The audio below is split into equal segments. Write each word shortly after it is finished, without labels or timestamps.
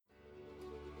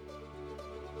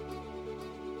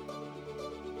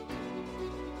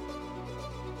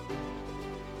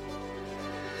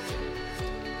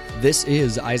This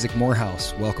is Isaac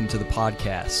Morehouse. Welcome to the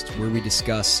podcast where we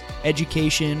discuss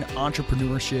education,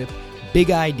 entrepreneurship, big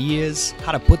ideas,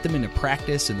 how to put them into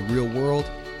practice in the real world,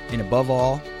 and above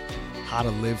all, how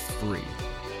to live free.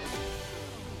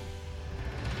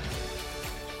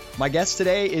 My guest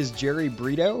today is Jerry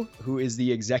Brito, who is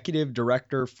the executive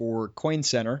director for Coin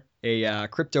Center, a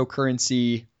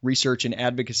cryptocurrency research and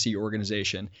advocacy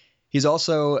organization. He's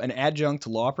also an adjunct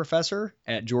law professor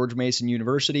at George Mason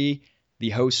University, the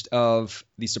host of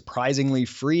the Surprisingly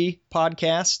Free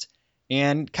podcast,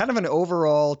 and kind of an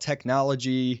overall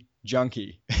technology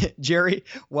junkie. Jerry,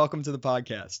 welcome to the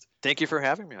podcast. Thank you for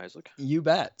having me, Isaac. You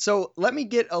bet. So let me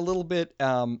get a little bit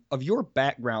of your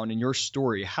background and your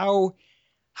story. How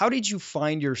did you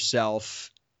find yourself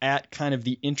at kind of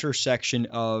the intersection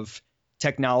of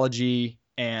technology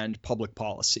and public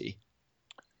policy?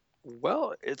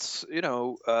 Well, it's,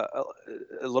 a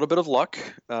little bit of luck,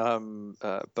 but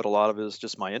a lot of it is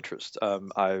just my interest.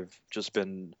 I've just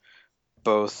been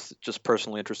both just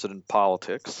personally interested in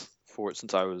politics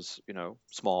since I was,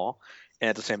 small, and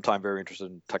at the same time very interested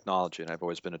in technology. And I've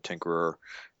always been a tinkerer.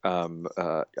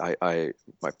 My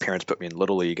parents put me in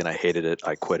Little League, and I hated it.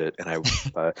 I quit it, and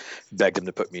I begged them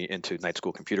to put me into night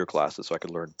school computer classes so I could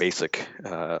learn basic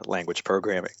language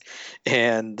programming.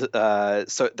 And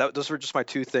so those were just my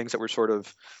two things that were sort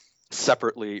of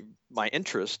separately my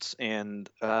interests. And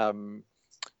when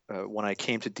I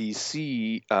came to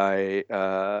DC,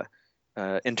 I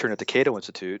interned at the Cato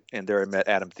Institute, and there I met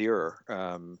Adam Thierer,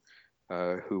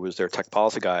 who was their tech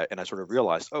policy guy, and I sort of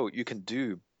realized, you can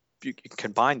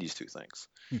combine these two things.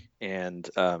 And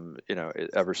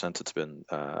ever since it's been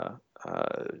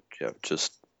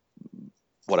just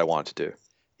what I wanted to do.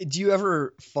 Do you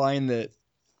ever find that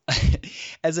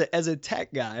as a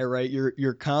tech guy, right,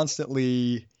 you're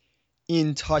constantly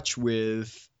in touch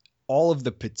with all of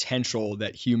the potential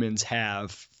that humans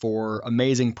have for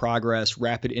amazing progress,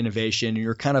 rapid innovation, and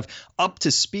you're kind of up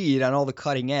to speed on all the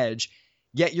cutting edge,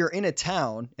 yet you're in a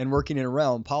town and working in a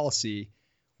realm, policy,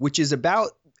 which is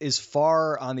about as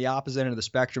far on the opposite end of the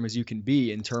spectrum as you can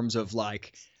be in terms of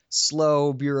like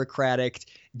slow, bureaucratic.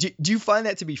 Do you find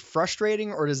that to be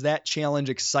frustrating, or does that challenge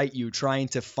excite you, trying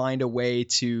to find a way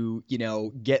to,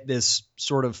 get this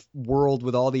sort of world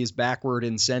with all these backward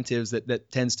incentives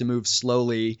that tends to move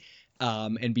slowly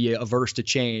and be averse to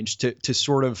change to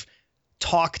sort of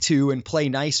talk to and play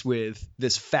nice with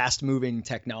this fast moving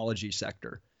technology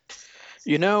sector?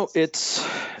 It's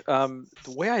the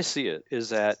way I see it is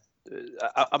that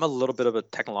I'm a little bit of a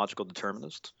technological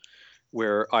determinist,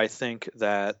 where I think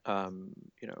that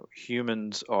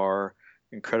humans are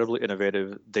incredibly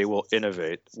innovative. They will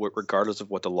innovate regardless of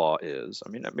what the law is. I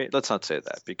mean, let's not say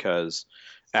that, because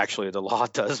actually the law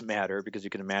does matter, because you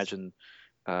can imagine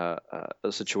a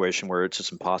situation where it's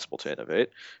just impossible to innovate.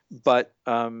 But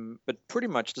pretty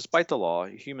much, despite the law,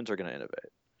 humans are going to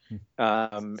innovate.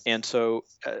 And so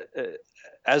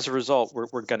as a result,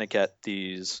 we're going to get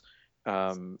these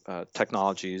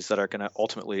technologies that are going to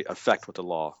ultimately affect what the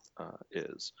law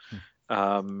is.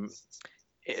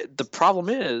 The problem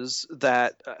is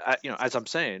that, as I'm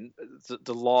saying,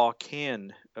 the law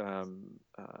can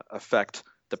affect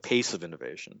the pace of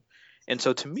innovation. And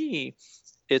so to me,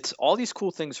 it's all these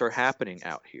cool things are happening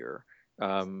out here,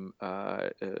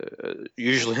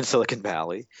 usually in Silicon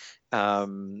Valley,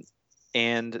 and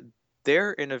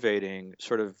they're innovating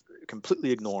sort of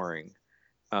completely ignoring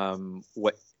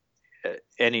what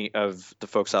any of the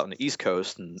folks out in the East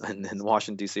Coast and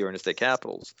Washington, D.C. or in the state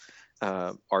capitals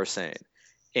are saying.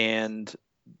 And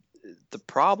the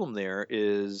problem there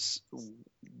is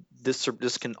this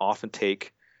can often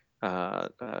take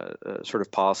sort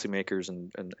of policymakers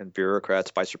and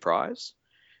bureaucrats by surprise.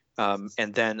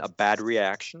 And then a bad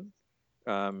reaction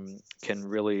can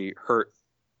really hurt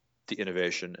the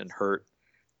innovation and hurt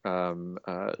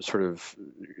sort of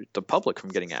the public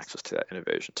from getting access to that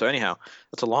innovation. So anyhow,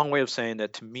 that's a long way of saying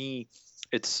that to me,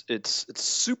 it's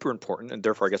super important, and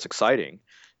therefore I guess exciting,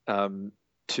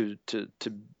 to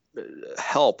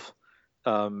help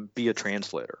be a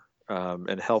translator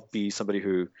and help be somebody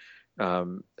who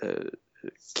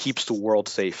keeps the world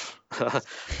safe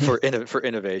for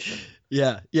innovation.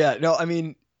 Yeah. No, I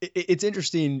mean, it's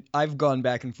interesting. I've gone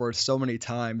back and forth so many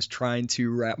times trying to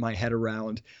wrap my head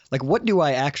around, like, what do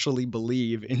I actually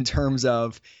believe in terms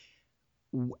of,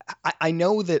 I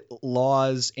know that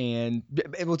laws and,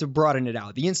 able to broaden it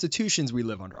out, the institutions we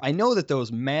live under, I know that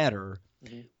those matter,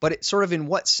 but it's sort of in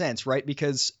what sense, right?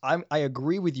 Because I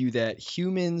agree with you that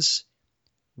humans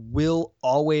will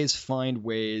always find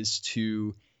ways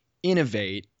to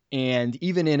innovate, and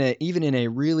even in a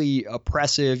really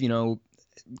oppressive,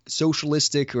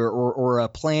 socialistic or a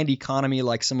planned economy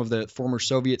like some of the former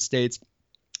Soviet states,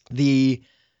 the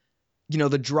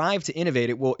the drive to innovate,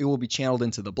 it will be channeled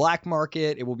into the black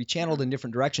market. It will be channeled in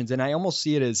different directions. And I almost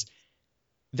see it as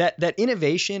that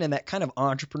innovation and that kind of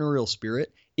entrepreneurial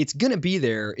spirit, it's going to be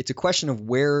there. It's a question of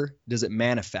where does it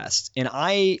manifest? And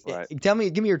Right. give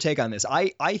me your take on this.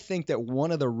 I think that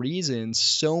one of the reasons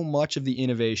so much of the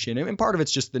innovation, and part of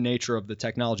it's just the nature of the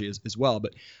technology as well,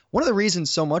 but one of the reasons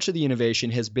so much of the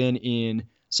innovation has been in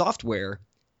software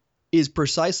is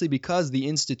precisely because the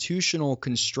institutional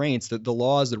constraints, that the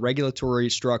laws, the regulatory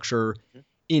structure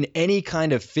in any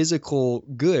kind of physical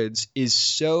goods is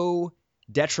so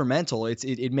detrimental.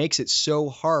 It makes it so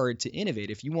hard to innovate.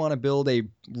 If you want to build a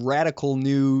radical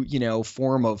new,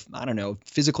 form of, I don't know,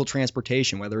 physical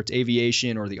transportation, whether it's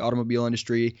aviation or the automobile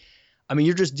industry, I mean,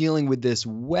 you're just dealing with this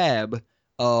web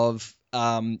of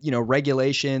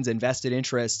regulations and vested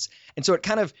interests. And so it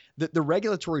kind of, the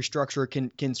regulatory structure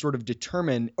can sort of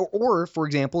determine, or for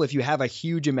example, if you have a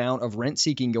huge amount of rent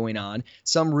seeking going on,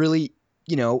 some really,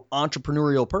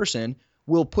 entrepreneurial person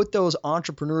will put those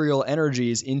entrepreneurial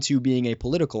energies into being a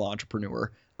political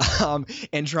entrepreneur,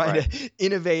 and trying to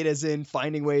innovate, as in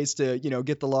finding ways to,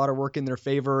 get the law to work in their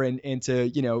favor and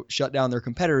to, shut down their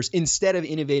competitors instead of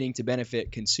innovating to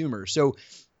benefit consumers. So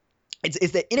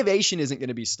it's that innovation isn't going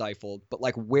to be stifled, but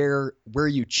like where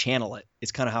you channel it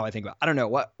is kind of how I think about it. I don't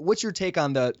know. What's your take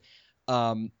on the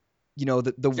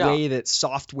way that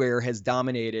software has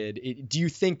dominated? Do you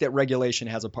think that regulation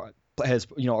has a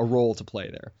role to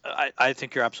play there? I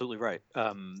think you're absolutely right.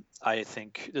 I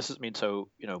think this is, Mark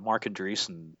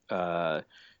Andreessen, I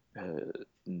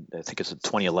think it's in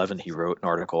 2011, he wrote an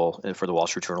article for the Wall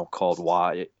Street Journal called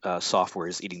 "Why Software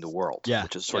is Eating the World,"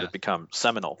 which has sort of become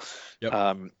seminal.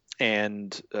 Yep.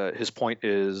 And his point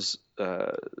is,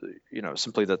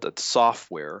 simply that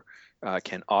software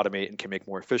can automate and can make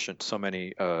more efficient so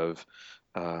many of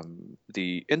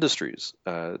the industries,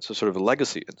 so sort of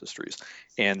legacy industries.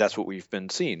 And that's what we've been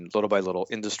seeing. Little by little,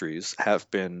 industries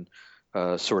have been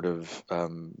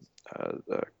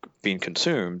being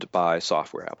consumed by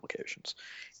software applications.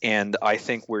 And I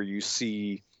think where you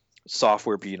see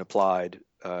software being applied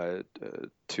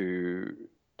to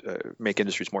make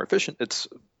industries more efficient, it's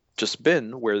just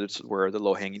been where the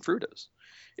low-hanging fruit is.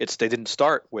 They didn't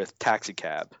start with the taxi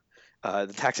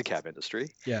cab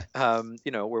industry. Yeah.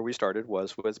 Where we started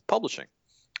was with publishing,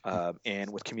 and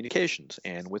with communications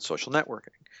and with social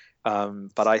networking.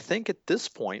 But I think at this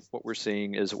point, what we're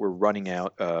seeing is that we're running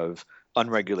out of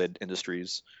unregulated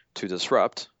industries to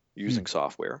disrupt using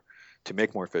software to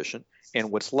make more efficient. And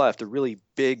what's left are really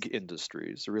big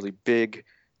industries, really big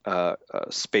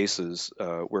spaces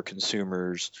where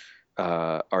consumers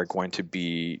are going to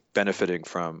be benefiting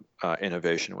from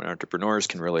innovation, when entrepreneurs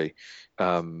can really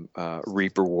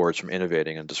reap rewards from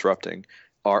innovating and disrupting,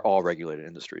 are all regulated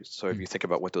industries. So if you think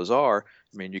about what those are,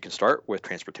 you can start with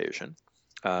transportation.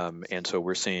 And so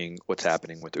we're seeing what's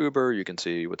happening with Uber. You can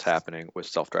see what's happening with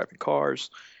self-driving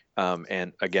cars.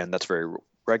 And again, that's very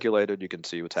regulated. You can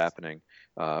see what's happening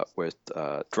with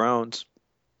drones.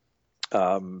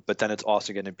 But then it's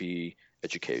also going to be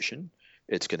education.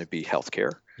 It's going to be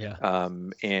healthcare,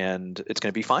 and it's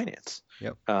going to be finance.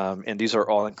 Yep. And these are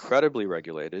all incredibly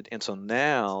regulated. And so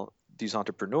now these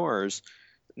entrepreneurs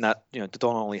don't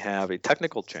only have a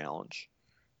technical challenge,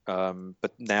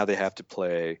 but now they have to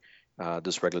play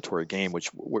this regulatory game,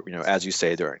 which, as you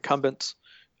say, there are incumbents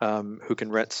who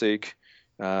can rent seek,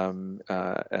 et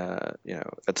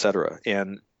cetera.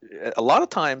 And a lot of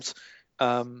times,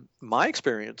 my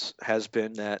experience has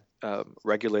been that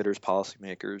regulators,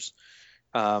 policymakers,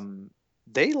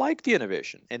 they like the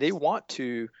innovation and they want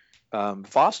to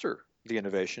foster the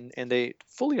innovation, and they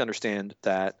fully understand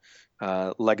that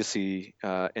legacy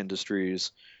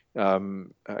industries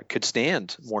could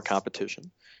stand more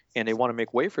competition, and they want to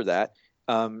make way for that.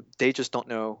 They just don't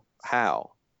know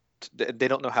how. They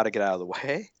don't know how to get out of the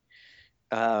way,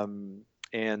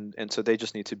 and so they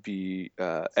just need to be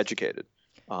educated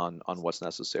on what's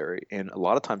necessary. And a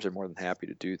lot of times they're more than happy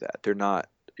to do that. They're not,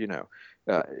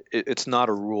 it's not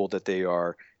a rule that they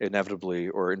are inevitably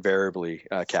or invariably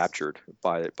captured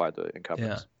by the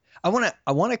incumbents. Yeah. I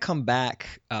want to come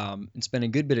back and spend a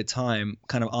good bit of time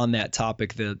kind of on that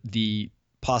topic, the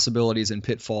possibilities and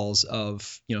pitfalls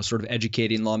of, sort of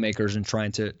educating lawmakers and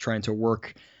trying to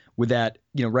work with that,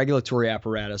 regulatory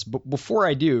apparatus. But before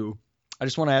I do, I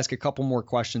just want to ask a couple more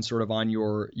questions sort of on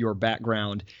your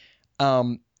background.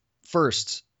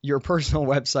 First, your personal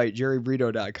website,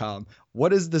 jerrybrito.com. What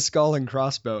does the skull and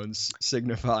crossbones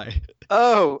signify?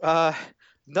 Oh,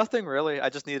 nothing really. I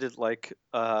just needed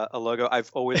a logo. I've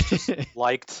always just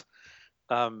liked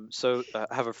I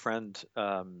have a friend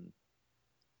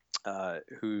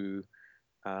who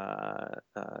yeah,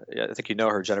 I think you know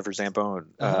her, Jennifer Zambone,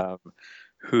 Uh-huh.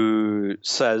 who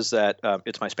says that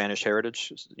it's my Spanish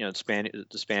heritage. You know,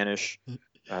 the Spanish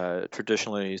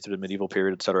traditionally through the medieval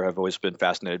period, et cetera, have always been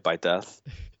fascinated by death,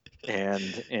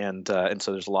 and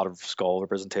so there's a lot of skull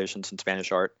representations in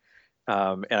Spanish art.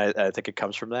 And I think it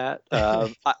comes from that.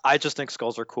 I just think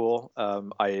skulls are cool.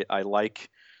 I like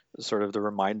sort of the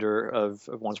reminder of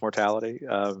one's mortality.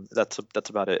 That's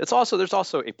about it. There's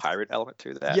also a pirate element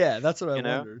to that, Yeah, that's what I you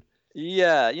know. wondered.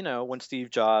 Yeah, when Steve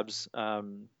Jobs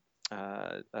took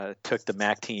the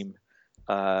Mac team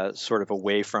sort of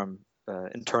away from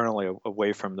internally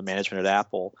away from the management at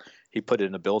Apple, he put it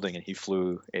in a building and he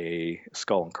flew a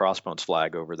skull and crossbones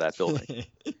flag over that building.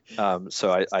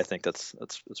 So I think that's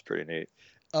pretty neat.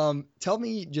 Tell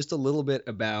me just a little bit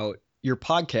about your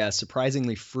podcast,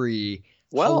 Surprisingly Free.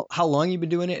 How Well, how long you've been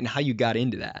doing it and how you got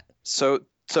into that? so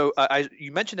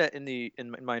you mentioned that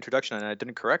in my introduction, and I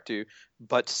didn't correct you,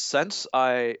 but since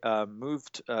I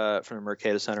moved from the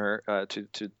Mercator Center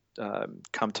to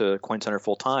come to Coin Center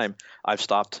full time, I've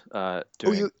stopped Oh,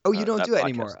 doing you don't that do it podcast.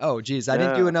 anymore. Oh, geez, I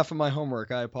didn't do No, enough of my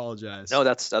homework. I apologize. no,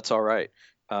 that's all right.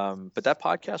 But that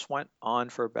podcast went on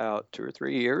for about 2 or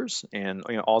 3 years, and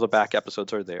all the back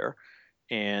episodes are there.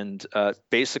 And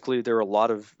basically, there are a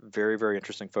lot of very, very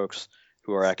interesting folks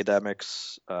who are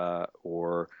academics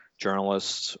or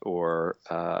journalists or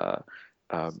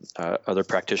other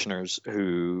practitioners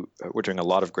who were doing a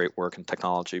lot of great work in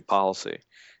technology policy.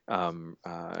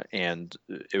 And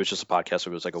it was just a podcast.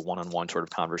 It was like a one-on-one sort of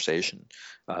conversation,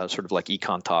 sort of like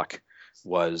Econ Talk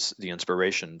was the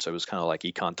inspiration. So it was kind of like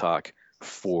Econ Talk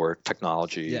for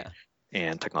technology Yeah.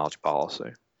 and technology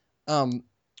policy. Um,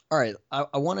 all right.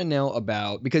 I want to know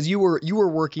about because you were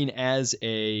working as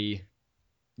a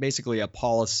basically a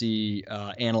policy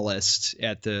analyst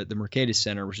at the Mercatus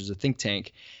Center, which is a think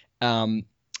tank. Um,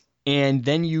 and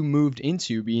then you moved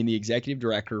into being the executive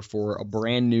director for a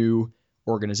brand new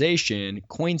organization,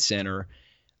 Coin Center.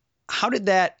 How did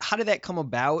that come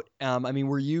about? I mean,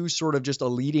 were you sort of just a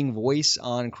leading voice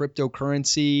on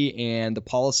cryptocurrency and the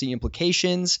policy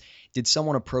implications? Did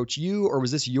someone approach you, or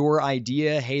was this your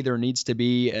idea? Hey, there needs to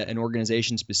be an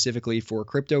organization specifically for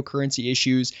cryptocurrency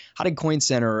issues. How did Coin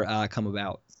Center come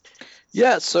about?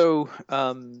 Yeah, so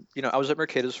I was at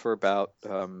Mercatus for about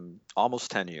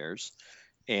almost 10 years,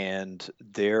 and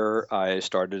there I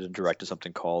started and directed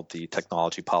something called the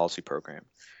Technology Policy Program.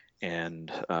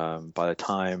 And by the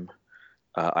time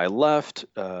I left,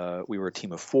 we were a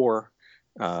team of four,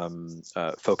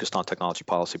 focused on technology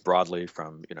policy broadly,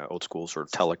 from old school sort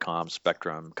of telecom,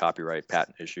 spectrum, copyright,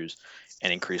 patent issues,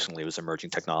 and increasingly it was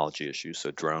emerging technology issues,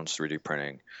 so drones, 3D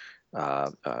printing,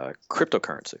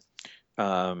 cryptocurrency.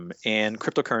 And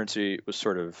cryptocurrency was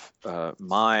sort of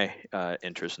my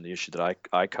interest in the issue that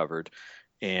I covered.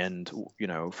 And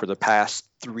for the past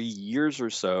 3 years or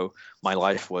so, my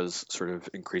life was sort of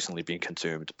increasingly being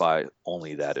consumed by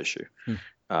only that issue. Hmm.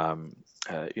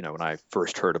 When I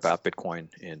first heard about Bitcoin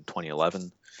in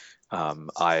 2011,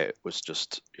 I was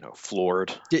just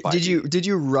floored Did, by did you the did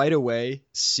you right away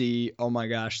see, oh my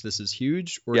gosh, this is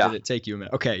huge, or did yeah. it take you a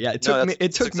minute? Okay, yeah, it No, took me it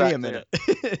that's took me a exactly it.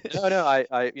 minute.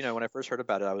 No, when I first heard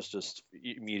about it, I was just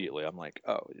immediately, I'm like,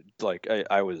 oh, like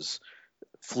I was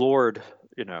floored,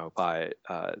 by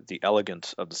the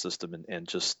elegance of the system, and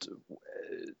just,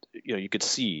 you could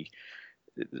see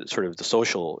sort of the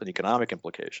social and economic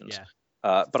implications. Yeah.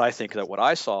 But I think that what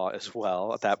I saw as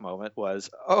well at that moment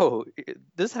was, oh,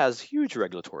 this has huge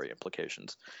regulatory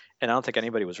implications, and I don't think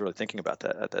anybody was really thinking about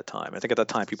that at that time. I think at that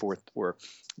time people were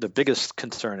the biggest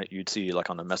concern that you'd see like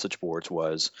on the message boards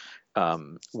was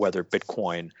whether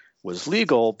Bitcoin was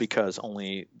legal because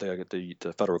only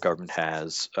the federal government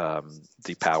has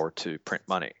the power to print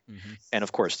money. Hmm. And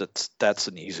of course, that's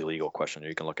an easy legal question.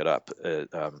 You can look it up.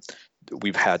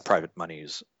 We've had private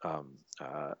monies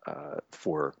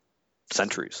for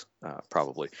centuries,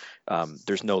 probably.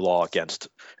 There's no law against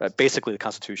basically the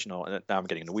constitutional. And now I'm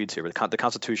getting in the weeds here, but the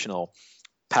constitutional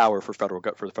power for the federal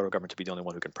government to be the only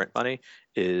one who can print money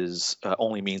is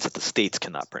only means that the states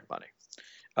cannot print money.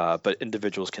 But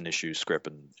individuals can issue scrip,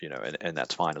 and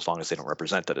that's fine as long as they don't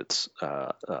represent that it's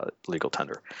legal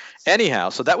tender. Anyhow,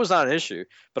 so that was not an issue,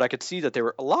 but I could see that there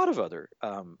were a lot of other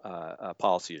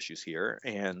policy issues here,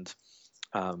 and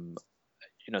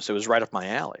so it was right up my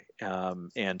alley.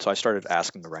 And so I started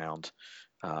asking around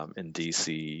in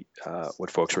DC what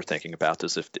folks were thinking about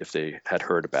this, if they had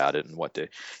heard about it, and what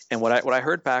I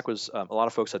heard back was a lot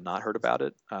of folks had not heard about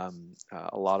it.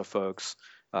 A lot of folks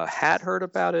had heard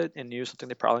about it and knew something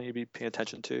they probably need to be paying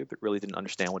attention to, but really didn't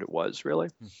understand what it was really.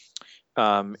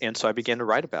 And so I began to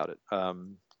write about it.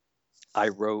 I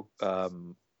wrote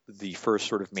the first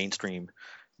sort of mainstream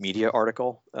media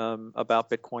article about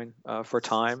Bitcoin for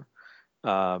Time,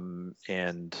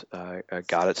 and I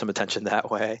got it some attention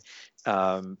that way.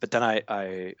 But then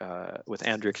with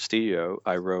Andrea Castillo,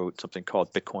 I wrote something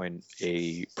called Bitcoin: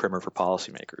 A Primer for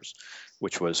Policymakers,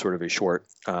 which was sort of a short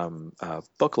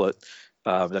booklet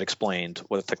that explained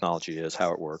what the technology is,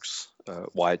 how it works,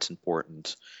 why it's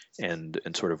important, and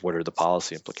sort of what are the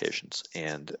policy implications,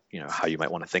 and how you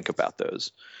might want to think about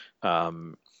those.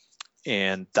 Um,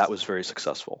 and that was very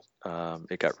successful.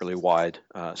 It got really wide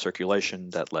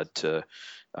circulation that led to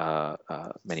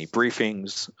many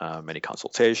briefings, many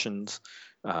consultations.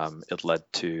 It led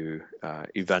to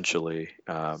eventually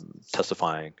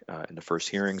testifying in the first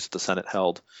hearings the Senate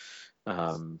held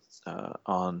on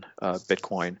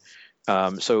Bitcoin.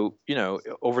 So,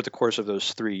 over the course of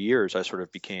those 3 years, I sort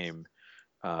of became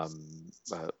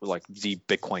like the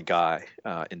Bitcoin guy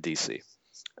in DC.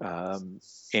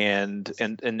 And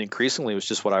increasingly it was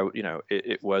just what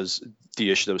it was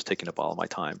the issue that was taking up all of my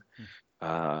time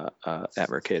at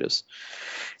Mercatus.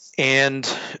 And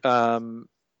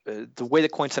the way the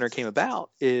Coin Center came about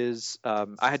is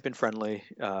I had been friendly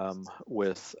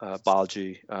with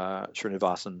Balaji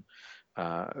Srinivasan,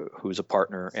 who's a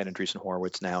partner at Andreessen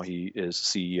Horowitz. Now he is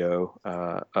CEO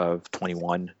of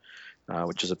 21,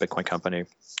 which is a Bitcoin company.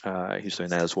 He's doing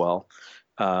that as well.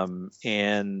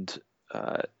 And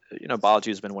Balaji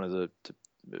has been one of the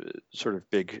sort of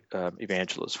big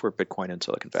evangelists for Bitcoin in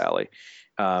Silicon Valley.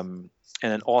 And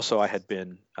then also I had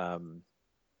been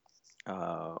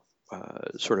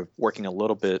sort of working a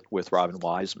little bit with Robin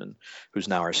Wiseman, who's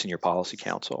now our senior policy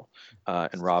counsel.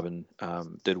 And Robin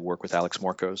did work with Alex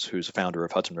Morkos, who's a founder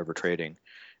of Hudson River Trading,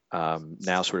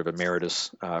 now sort of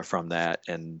emeritus from that.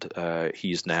 And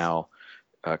he's now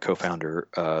co-founder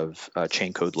of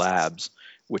Chain Code Labs,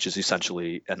 which is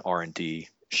essentially an R&D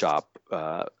shop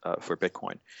for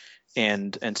Bitcoin.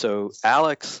 And so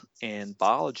Alex and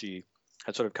Balaji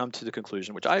had sort of come to the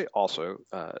conclusion, which I also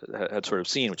had sort of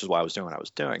seen, which is why I was doing what I was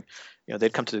doing.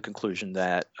 They'd come to the conclusion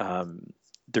that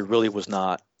there really was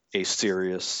not a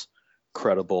serious,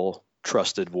 credible,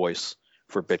 trusted voice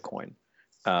for Bitcoin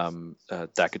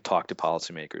that could talk to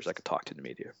policymakers, that could talk to the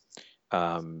media.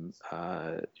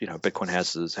 Bitcoin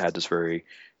has had this very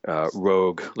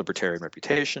rogue libertarian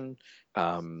reputation.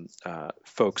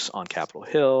 Folks on Capitol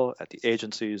Hill, at the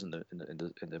agencies, and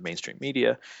in the mainstream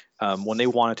media, when they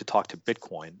wanted to talk to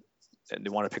Bitcoin and they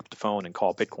wanted to pick up the phone and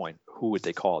call Bitcoin, who would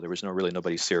they call? There was really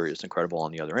nobody serious and credible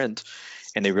on the other end,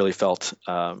 and they really felt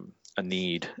a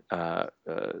need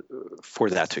for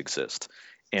that to exist.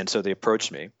 And so they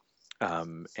approached me,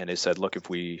 and they said, "Look, if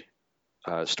we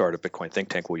start a Bitcoin think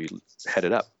tank, will you head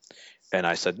it up?" And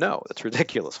I said, "No, that's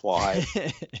ridiculous. Why?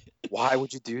 Why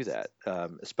would you do that?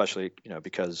 Especially,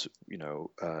 because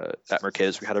at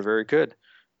Mercatus we had a very good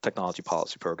technology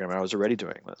policy program, and I was already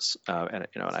doing this. And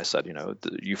I said,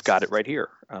 you've got it right here."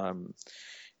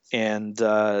 And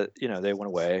they went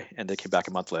away, and they came back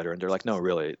a month later, and they're like, "No,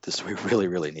 really, we really,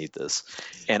 really need this."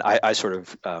 And I sort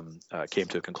of came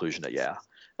to a conclusion that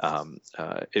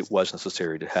it was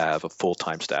necessary to have a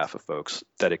full-time staff of folks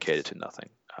dedicated to nothing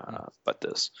but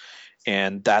this.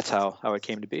 And that's how it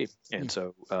came to be. And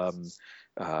so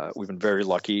we've been very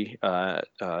lucky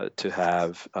to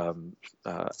have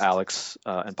Alex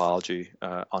and Balaji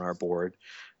on our board,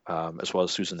 as well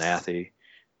as Susan Athey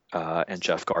and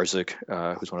Jeff Garzik,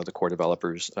 who's one of the core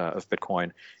developers of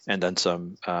Bitcoin, and then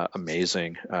some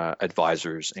amazing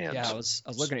advisors. And I was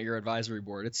looking at your advisory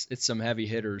board. It's some heavy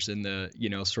hitters in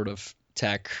the sort of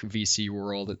tech VC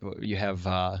world. You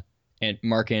have and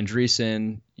Mark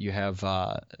Andreessen, you have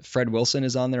Fred Wilson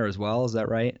is on there as well. Is that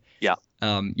right? Yeah.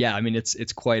 I mean,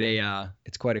 it's quite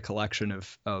a collection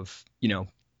of And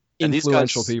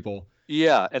influential people.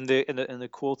 Yeah, and the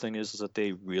cool thing is that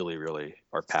they really, really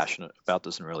are passionate about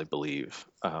this and really believe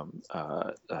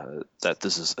that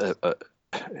this is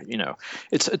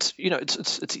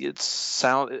it's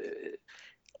sound.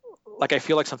 Like, I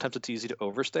feel like sometimes it's easy to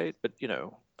overstate, but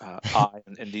I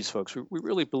and these folks, we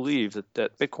really believe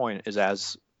that Bitcoin is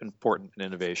as important an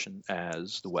innovation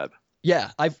as the web.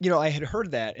 Yeah, I had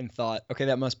heard that and thought, okay,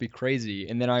 that must be crazy.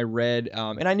 And then I read,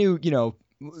 and I knew,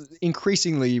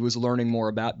 increasingly was learning more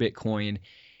about Bitcoin,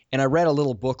 and I read a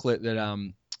little booklet that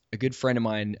a good friend of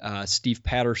mine, Steve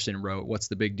Patterson, wrote. What's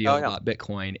the big deal about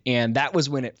Bitcoin? And that was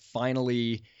when it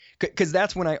finally, because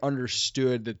that's when I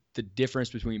understood the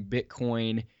difference between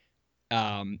Bitcoin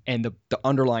and the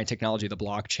underlying technology of the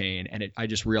blockchain, and I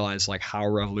just realized like how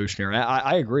revolutionary.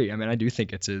 I agree. I mean, I do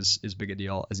think it's as big a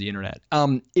deal as the internet.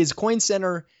 Is Coin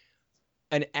Center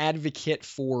an advocate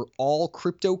for all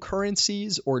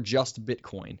cryptocurrencies or just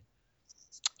Bitcoin?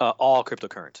 All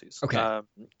cryptocurrencies. Okay.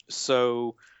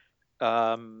 So,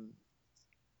 um,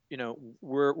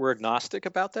 we're agnostic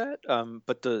about that.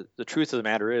 But the truth of the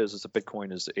matter is that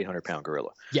Bitcoin is the 800-pound gorilla.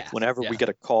 Yeah. Whenever we Yeah. get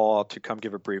a call to come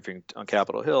give a briefing on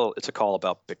Capitol Hill, it's a call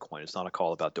about Bitcoin. It's not a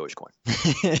call about Dogecoin.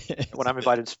 When I'm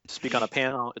invited to speak on a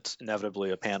panel, it's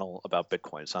inevitably a panel about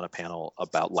Bitcoin. It's not a panel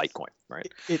about Litecoin,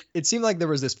 right? It seemed like there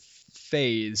was this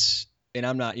phase, and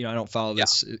I'm not, I don't follow Yeah.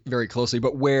 this very closely,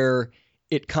 but where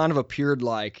it kind of appeared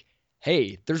like,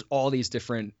 hey, there's all these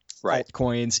different Right.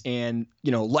 altcoins, and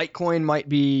Litecoin might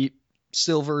be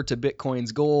silver to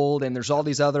Bitcoin's gold, and there's all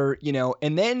these other,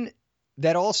 and then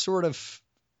that all sort of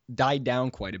died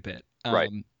down quite a bit. Right.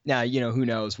 Now, who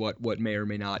knows what may or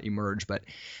may not emerge, but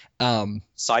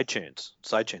Side chains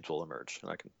will emerge.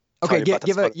 And I can okay, tell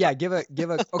you about that give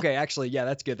a okay, actually, yeah,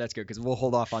 that's good because we'll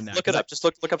hold off on that. Look it up. Just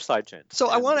look up side chains. So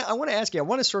I want to ask you, I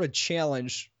want to sort of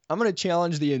challenge. I'm going to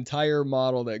challenge the entire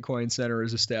model that Coin Center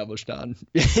is established on.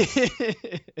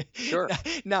 Sure.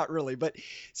 Not really, but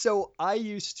so I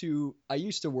used to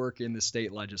work in the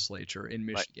state legislature in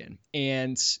Michigan,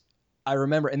 and I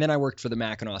remember, and then I worked for the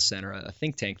Mackinac Center, a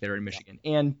think tank there in Michigan,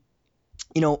 and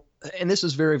and this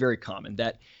was very, very common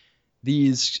that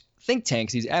these think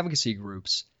tanks, these advocacy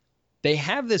groups, they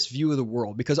have this view of the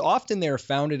world because often they're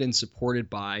founded and supported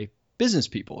by business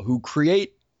people who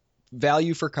create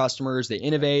value for customers, they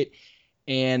innovate,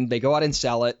 and they go out and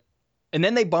sell it. And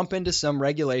then they bump into some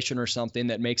regulation or something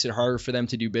that makes it harder for them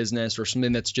to do business, or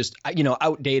something that's just,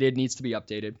 outdated, needs to be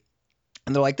updated.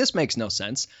 And they're like, this makes no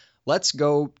sense. Let's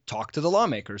go talk to the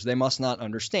lawmakers. They must not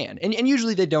understand. And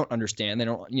usually they don't understand. They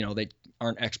don't, they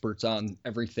aren't experts on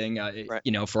everything.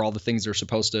 Right. For all the things they're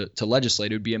supposed to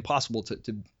legislate, it would be impossible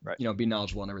to right. Be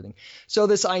knowledgeable on everything. So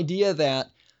this idea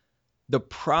that the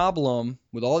problem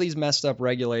with all these messed up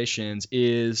regulations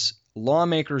is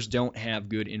lawmakers don't have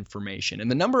good information. And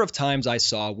the number of times I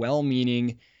saw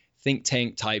well-meaning think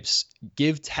tank types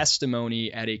give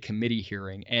testimony at a committee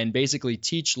hearing and basically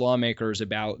teach lawmakers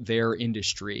about their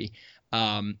industry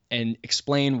and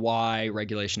explain why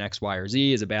regulation X, Y, or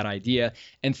Z is a bad idea,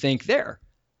 and think there.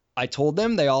 I told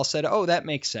them, they all said, oh, that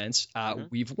makes sense.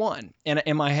 We've won. And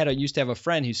in my head, I used to have a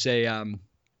friend who say,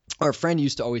 or a friend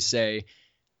used to always say,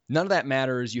 none of that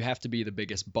matters. You have to be the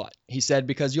biggest butt. He said,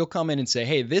 because you'll come in and say,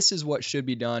 hey, this is what should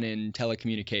be done in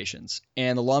telecommunications.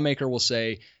 And the lawmaker will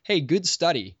say, hey, good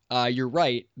study. You're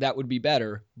right. That would be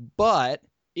better. But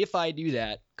if I do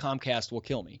that, Comcast will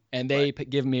kill me. And they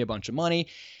give me a bunch of money.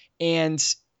 And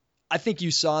I think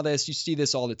you see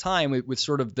this all the time with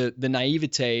sort of the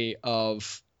naivete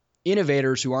of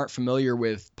innovators who aren't familiar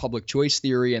with public choice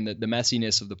theory and the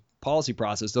messiness of the policy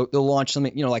process. They'll launch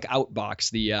something, like Outbox,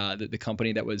 the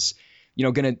company that was,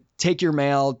 going to take your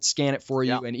mail, scan it for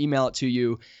you, and email it to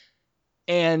you.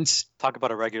 And talk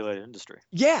about a regulated industry.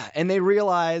 Yeah, and they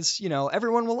realize,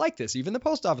 everyone will like this. Even the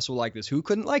post office will like this. Who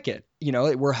couldn't like it?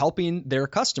 We're helping their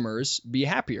customers be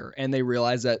happier. And they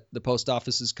realize that the post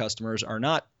office's customers are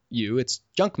not you, it's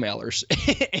junk mailers.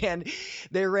 And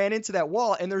they ran into that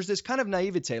wall. And there's this kind of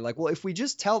naivete, like, well, if we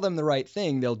just tell them the right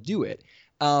thing, they'll do it.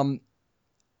 And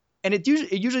it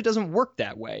usually doesn't work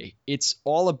that way. It's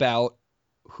all about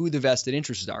who the vested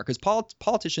interests are, because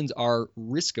politicians are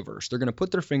risk averse. They're going to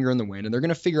put their finger in the wind and they're going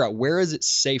to figure out, where is it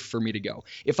safe for me to go?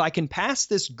 If I can pass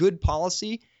this good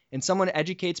policy and someone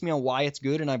educates me on why it's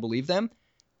good and I believe them,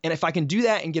 and if I can do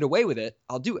that and get away with it,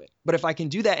 I'll do it. But if I can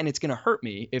do that and it's going to hurt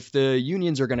me, if the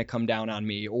unions are going to come down on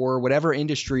me, or whatever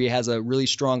industry has a really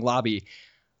strong lobby,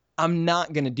 I'm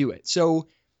not going to do it. So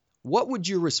what would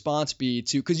your response be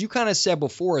to, because you kind of said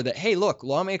before that, hey, look,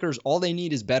 lawmakers, all they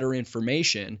need is better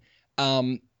information.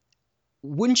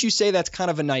 Wouldn't you say that's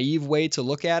kind of a naive way to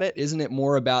look at it? Isn't it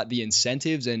more about the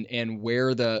incentives and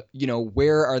where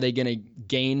where are they going to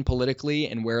gain politically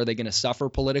and where are they going to suffer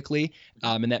politically?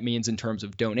 And that means in terms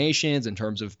of donations, in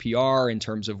terms of PR, in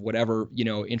terms of whatever,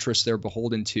 interests they're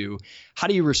beholden to. How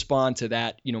do you respond to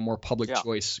that, more public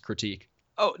choice critique?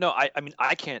 Oh, no, I mean,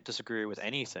 I can't disagree with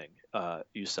anything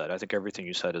you said. I think everything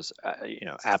you said is,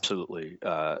 absolutely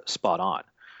spot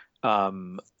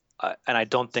on. And I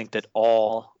don't think that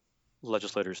all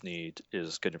legislators need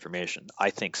is good information.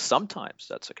 I think sometimes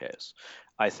that's the case.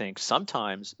 I think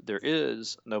sometimes there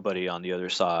is nobody on the other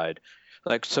side.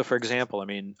 Like, so for example, I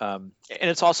mean, and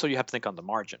it's also, you have to think on the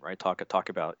margin, right? Talk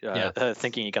about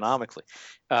thinking economically.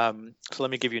 So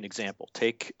let me give you an example.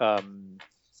 Take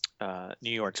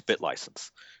New York's bit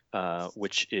license,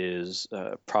 which is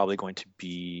probably going to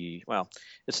be, well,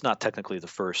 it's not technically the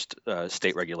first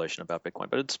state regulation about Bitcoin,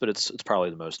 but it's probably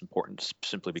the most important,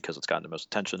 simply because it's gotten the most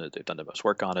attention. They've done the most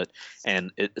work on it,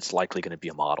 and it's likely going to be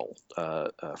a model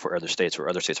for other states, or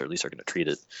other states, or at least are going to treat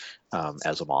it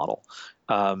as a model.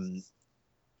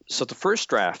 So the first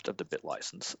draft of the bit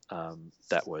license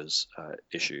that was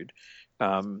issued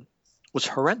was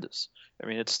horrendous. I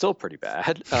mean, it's still pretty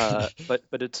bad, but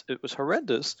it was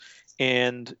horrendous.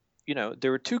 And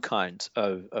there were two kinds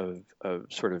of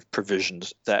sort of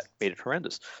provisions that made it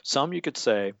horrendous. Some you could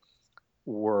say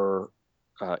were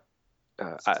sort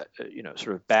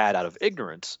of bad out of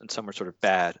ignorance, and some were sort of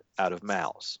bad out of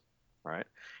malice, right?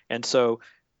 And so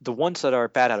the ones that are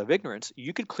bad out of ignorance,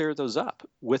 you could clear those up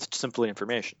with simple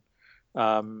information,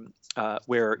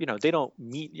 where they don't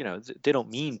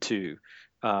mean to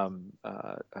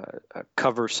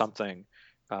cover something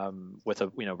with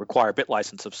a require bit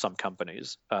license of some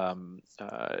companies,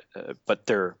 but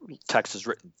their text is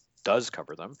written does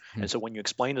cover them. And so when you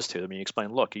explain this to them, you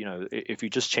explain, look, if you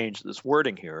just change this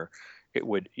wording here, it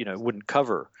wouldn't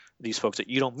cover these folks that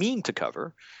you don't mean to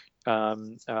cover.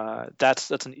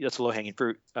 That's a low hanging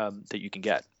fruit that you can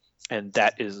get, and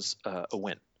that is a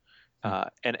win.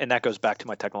 And that goes back to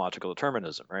my technological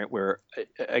determinism, right? Where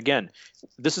again,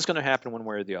 this is going to happen one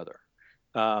way or the other.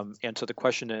 And so the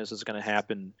question is it going to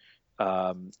happen,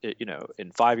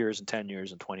 in 5 years, and 10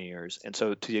 years, and 20 years? And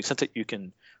so to the extent that you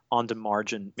can, on the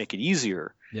margin, make it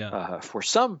easier for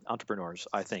some entrepreneurs,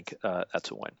 I think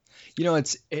that's a win.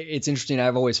 It's interesting.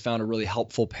 I've always found a really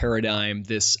helpful paradigm,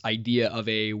 this idea of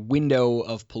a window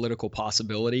of political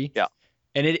possibility. Yeah.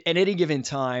 And at any given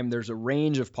time, there's a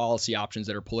range of policy options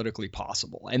that are politically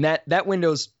possible. And that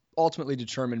window's ultimately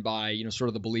determined by, sort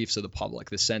of the beliefs of the public,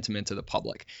 the sentiment of the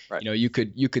public. Right. You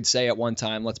could say at one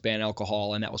time, let's ban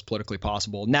alcohol, and that was politically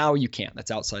possible. Now you can't.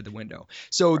 That's outside the window.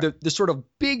 So right. the sort of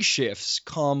big shifts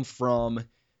come from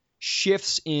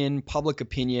shifts in public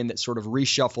opinion that sort of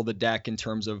reshuffle the deck in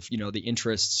terms of, the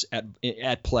interests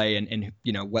at play and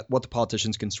what the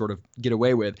politicians can sort of get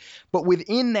away with. But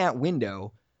within that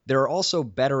window, there are also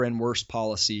better and worse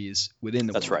policies within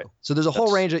the window. That's right. So there's a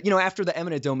whole range of, after the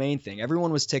eminent domain thing,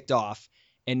 everyone was ticked off.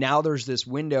 And now there's this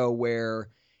window where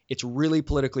it's really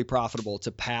politically profitable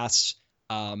to pass,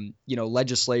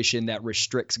 legislation that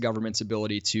restricts government's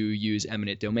ability to use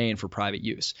eminent domain for private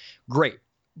use. Great.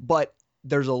 But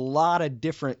there's a lot of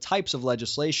different types of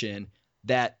legislation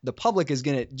that the public is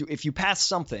going to do. If you pass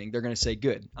something, they're going to say,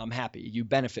 good, I'm happy. You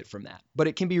benefit from that. But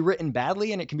it can be written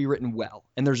badly and it can be written well.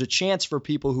 And there's a chance for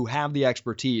people who have the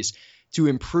expertise to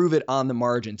improve it on the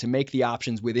margin, to make the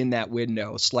options within that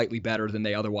window slightly better than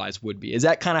they otherwise would be. Is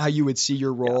that kind of how you would see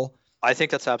your role? Yeah, I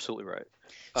think that's absolutely right.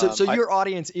 So your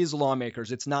audience is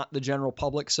lawmakers. It's not the general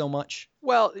public so much?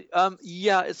 Well,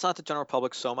 yeah, it's not the general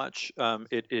public so much.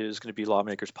 It is going to be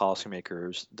lawmakers,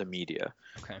 policymakers, the media,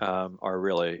 are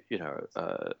really,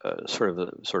 sort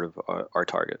of our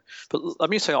target. But let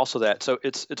me say also that, so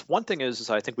it's one thing is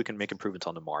I think we can make improvements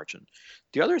on the margin.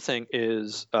 The other thing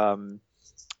is,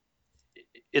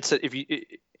 it's that if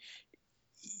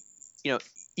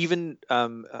even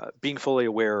being fully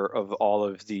aware of all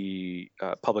of the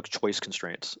public choice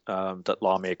constraints that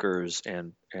lawmakers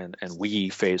and we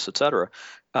face, et cetera,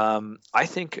 I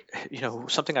think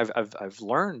something I've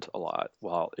learned a lot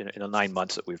while in the 9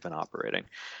 months that we've been operating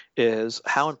is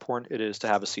how important it is to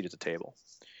have a seat at the table,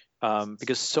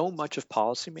 because so much of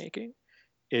policymaking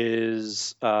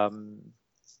is not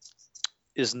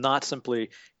simply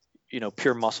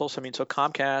pure muscles. I mean, so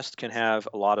Comcast can have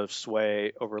a lot of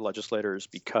sway over legislators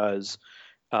because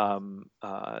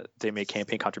they make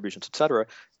campaign contributions, et cetera,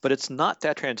 but it's not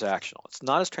that transactional. It's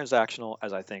not as transactional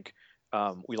as I think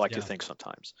we like to think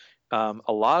sometimes. A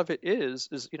lot of it is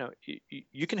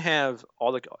you can have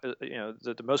all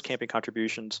the most campaign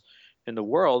contributions in the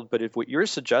world, but if what you're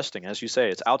suggesting, as you say,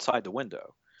 it's outside the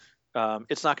window,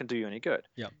 it's not going to do you any good.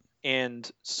 Yeah. And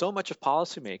so much of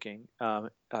policymaking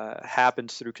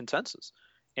happens through consensus,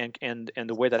 and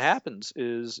the way that happens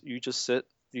is you just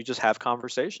have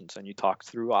conversations and you talk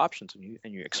through options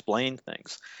and you explain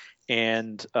things,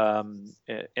 and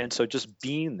so just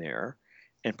being there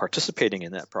and participating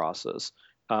in that process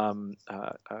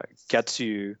gets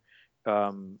you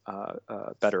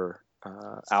better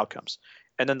outcomes.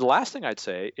 And then the last thing I'd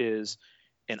say is,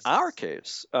 in our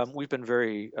case, we've been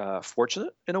very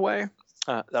fortunate in a way.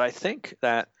 That I think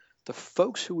that the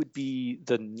folks who would be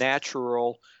the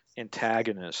natural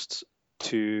antagonists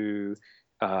to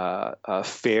a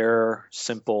fair,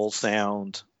 simple,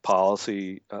 sound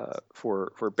policy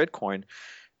for Bitcoin,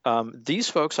 these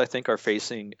folks I think are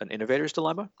facing an innovator's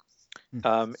dilemma,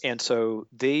 Hmm. And so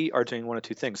they are doing one of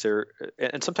two things.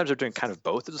 And sometimes they're doing kind of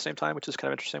both at the same time, which is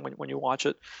kind of interesting when you watch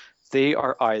it. They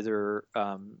are either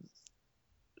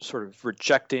sort of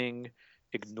rejecting,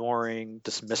 ignoring,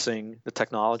 dismissing the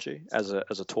technology as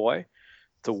a toy,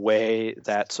 the way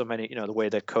that so many, the way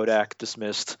that Kodak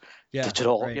dismissed Yeah,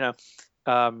 digital, right.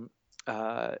 um,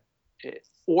 uh,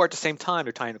 or at the same time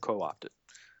they're trying to co-opt it.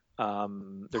 They're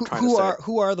Who trying to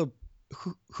say,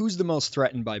 who's the most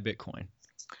threatened by Bitcoin?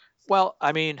 well,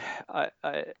 I mean,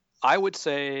 I would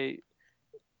say,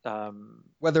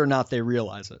 Whether or not they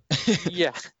realize it.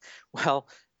 yeah, well,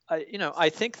 I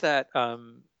think that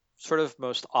sort of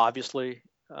most obviously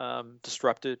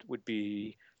disrupted would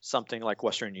be something like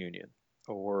Western Union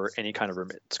or any kind of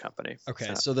remittance company.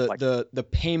 Okay, so Like, the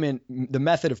payment, the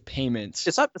method of payment.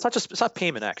 it's not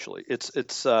payment actually.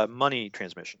 It's money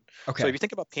transmission. So if Okay, you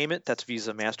think about payment, that's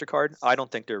Visa, Mastercard. I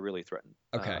don't think they're really threatened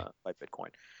okay. by Bitcoin.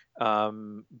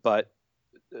 But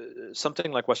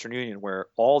something like Western Union, where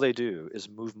all they do is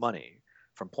move money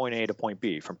from point A to point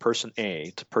B, from person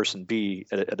A to person B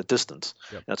at a distance.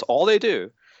 Yep. And that's all they do.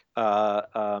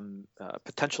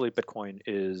 Potentially, Bitcoin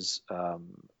is a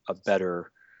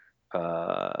better,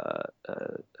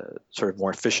 sort of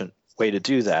more efficient way to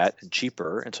do that and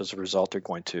cheaper. And so as a result, they're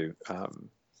going to,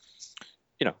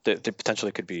 they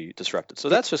potentially could be disrupted. So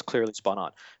that's just clearly spot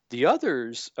on. The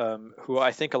others, who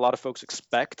I think a lot of folks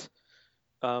expect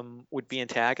would be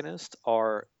antagonists,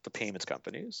 are the payments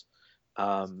companies.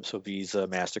 So Visa,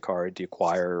 Mastercard, the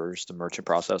acquirers, the merchant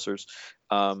processors,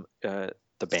 the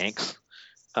banks,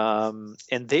 and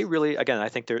they really, again, I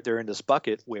think they're in this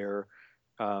bucket where,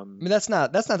 I mean, that's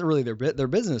not really their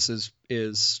business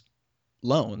is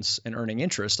loans and earning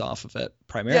interest off of it yeah.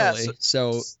 primarily.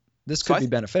 So this So could I be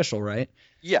beneficial, right?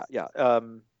 yeah.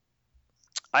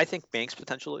 I think banks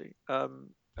potentially uh,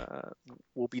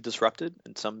 will be disrupted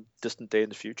in some distant day in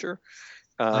the future.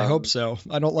 I hope Um, so.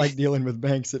 I don't like dealing with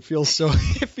banks. It feels so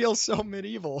it feels so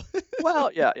medieval. well,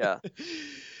 yeah.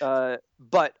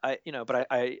 But I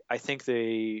think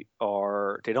they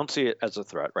don't see it as a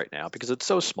threat right now because it's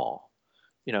so small.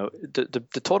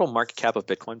 The total market cap of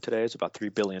Bitcoin today is about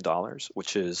 $3 billion,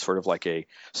 which is sort of like a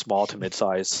small to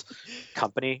mid-size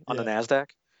company on the Yeah. Nasdaq.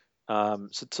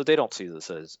 So they don't see this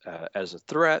as a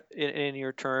threat in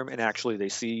near term, and actually they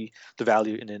see the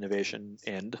value in innovation.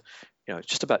 And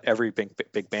just about every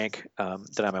big bank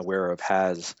that I'm aware of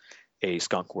has a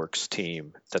skunkworks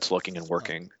team that's looking and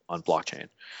working on blockchain.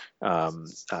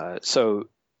 So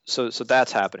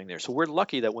that's happening there. So we're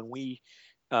lucky that when we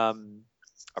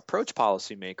approach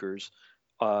policymakers,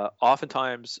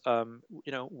 oftentimes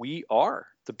we are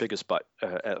the biggest butt,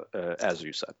 as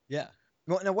you said. Yeah.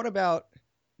 Well, now what about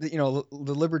the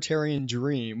libertarian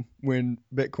dream when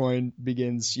Bitcoin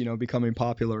begins, becoming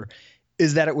popular,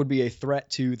 is that it would be a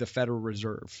threat to the Federal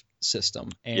Reserve System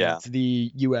and Yeah.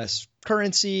 the U.S.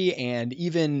 currency, and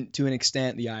even to an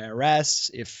extent the IRS,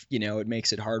 if it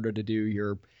makes it harder to do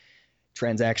your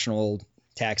transactional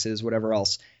taxes, whatever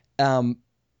else. Um,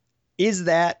 is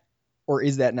that or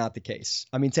is that not the case?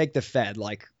 I mean, take the Fed.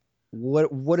 Like,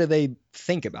 what do they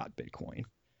think about Bitcoin?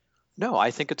 No,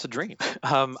 I think it's a dream.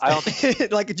 I don't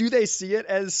think. Like, do they see it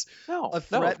as No, a no, of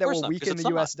threat that course will not, because weaken it's the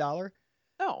not. U.S. dollar?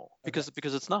 No, Okay.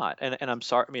 because it's not. And I'm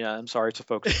sorry. I mean, I'm sorry to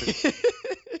folks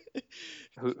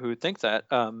who think that.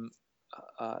 Uh,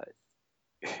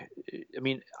 I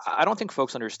mean, I don't think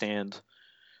folks understand.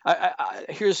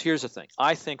 Here's the thing.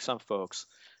 I think some folks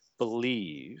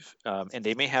believe, and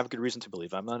they may have good reason to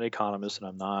believe. I'm not an economist, and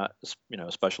I'm not,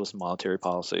 a specialist in monetary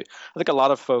policy. I think a lot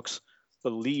of folks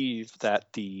believe that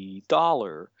the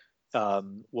dollar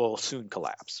will soon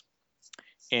collapse.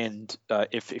 And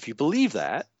if you believe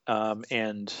that, and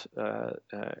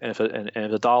if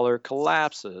the dollar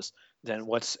collapses, then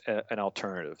what's an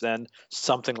alternative? Then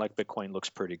something like Bitcoin looks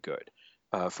pretty good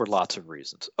for lots of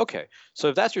reasons. Okay, so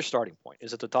if that's your starting point,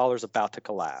 is that the dollar is about to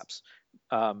collapse?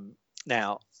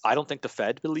 Now, I don't think the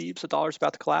Fed believes the dollar is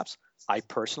about to collapse. I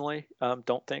personally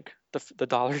don't think the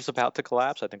dollar is about to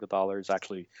collapse. I think the dollar is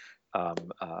actually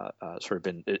sort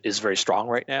of is very strong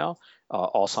right now.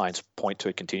 All signs point to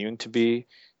it continuing to be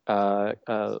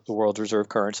the world's reserve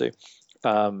currency.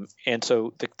 And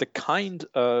so the kind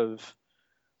of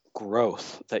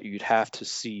growth that you'd have to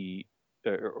see,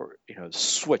 or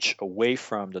switch away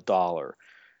from the dollar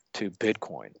to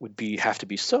Bitcoin have to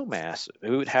be so massive. It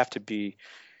would have to be,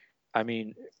 I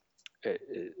mean,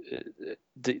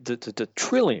 the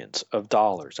trillions of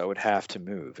dollars I would have to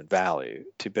move in value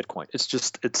to Bitcoin.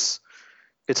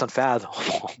 It's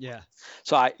unfathomable. Yeah.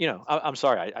 So I'm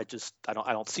sorry. I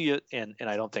don't see it, and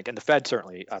I don't think, and the Fed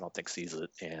certainly I don't think sees it,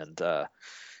 and so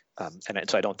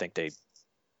I don't think they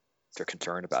they're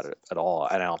concerned about it at all,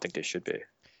 and I don't think they should be.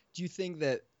 Do you think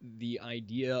that the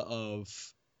idea of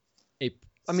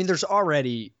I mean, there's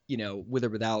already, with or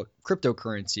without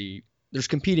cryptocurrency, there's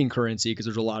competing currency because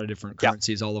there's a lot of different Yeah.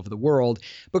 currencies all over the world.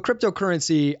 But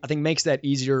cryptocurrency, I think, makes that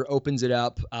easier, opens it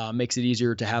up, makes it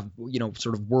easier to have,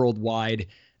 sort of worldwide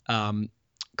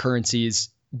currencies.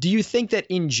 Do you think that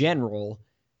in general,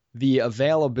 the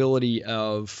availability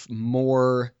of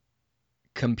more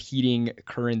competing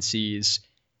currencies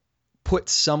put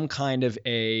some kind of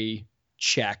a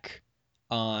check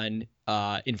on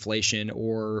inflation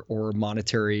or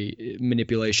monetary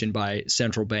manipulation by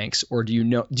central banks, or do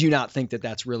you not think that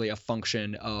that's really a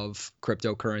function of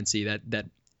cryptocurrency that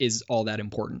is all that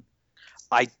important?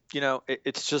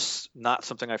 It's just not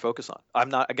something I focus on. I'm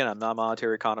not a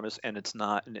monetary economist, and it's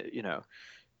not,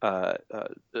 uh, uh,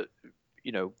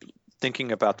 uh,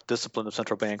 thinking about the discipline of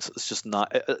central banks. It's just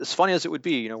not as funny as it would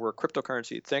be. We're a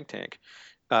cryptocurrency think tank,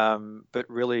 but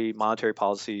really monetary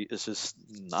policy is just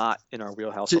not in our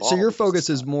wheelhouse at all. So your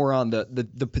focus is more on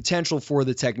the potential for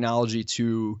the technology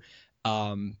to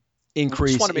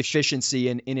increase efficiency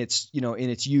in its in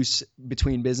its use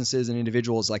between businesses and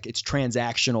individuals, like its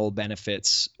transactional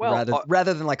benefits,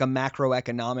 rather than like a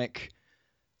macroeconomic.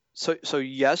 So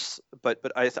yes, but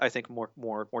I think more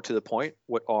to the point,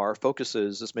 what our focus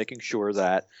is making sure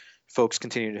that folks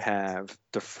continue to have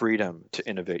the freedom to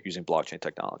innovate using blockchain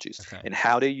technologies. Okay. And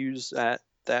how they use that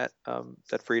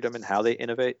freedom and how they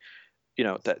innovate,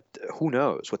 that who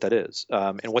knows what that is,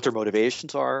 and what their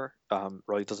motivations are,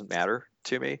 really doesn't matter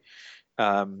to me.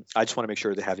 I just want to make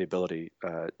sure they have the ability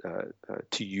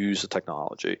to use the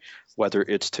technology, whether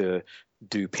it's to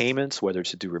do payments, whether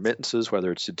it's to do remittances,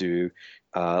 whether it's to do,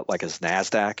 like as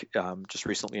NASDAQ just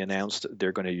recently announced,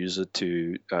 they're going to use it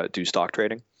to do stock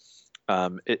trading.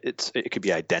 It could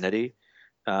be identity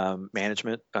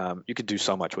management. You could do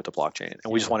so much with the blockchain,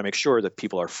 and we just want to make sure that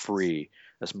people are free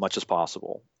as much as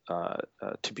possible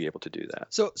to be able to do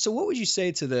that. So what would you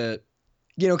say to the,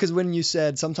 because when you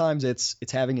said sometimes it's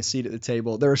having a seat at the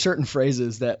table, there are certain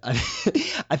phrases that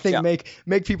I think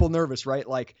make people nervous, right?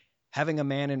 Like having a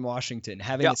man in Washington,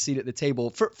 having a seat at the table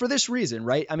for this reason,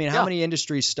 right? I mean, how many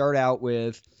industries start out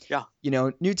with,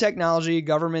 new technology,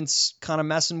 government's kind of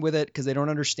messing with it because they don't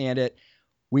understand it.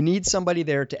 We need somebody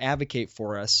there to advocate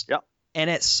for us. Yeah. And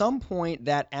at some point,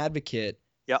 that advocate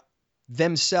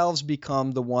themselves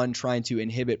become the one trying to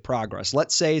inhibit progress.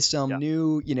 Let's say some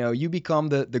new, you become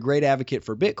the great advocate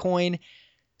for Bitcoin,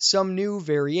 some new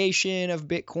variation of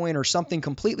Bitcoin or something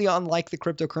completely unlike the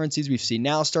cryptocurrencies we've seen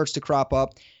now starts to crop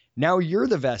up. Now you're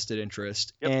the vested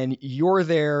interest and you're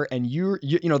there, and you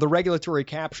the regulatory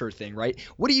capture thing, right?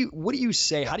 What do you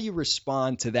say? How do you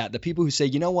respond to that? The people who say,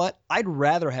 you know what, I'd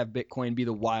rather have Bitcoin be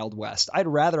the Wild West. I'd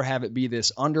rather have it be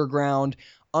this underground,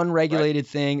 unregulated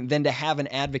thing than to have an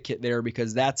advocate there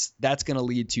because that's going to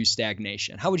lead to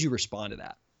stagnation. How would you respond to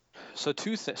that? So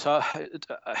two things. So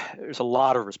there's a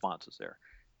lot of responses there.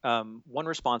 One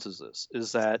response is this: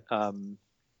 is that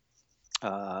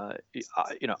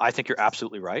I think you're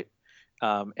absolutely right,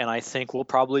 and I think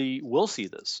we'll see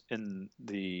this in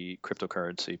the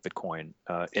cryptocurrency Bitcoin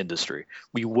industry.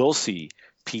 We will see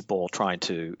people trying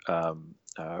to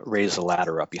raise the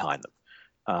ladder up behind them.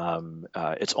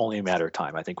 It's only a matter of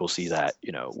time. I think we'll see that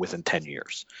within 10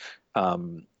 years.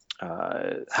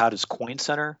 How does Coin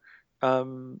Center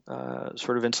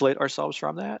sort of insulate ourselves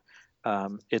from that?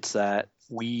 It's that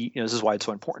this is why it's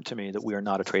so important to me that we are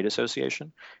not a trade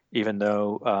association, even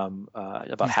though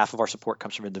about half of our support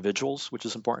comes from individuals, which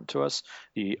is important to us.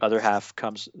 The other half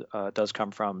does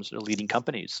come from sort of leading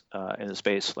companies in the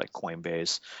space like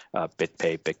Coinbase,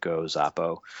 BitPay, BitGo,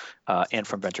 Zappo, and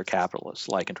from venture capitalists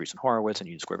like Andreessen Horowitz and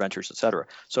Union Square Ventures, et cetera.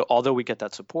 So although we get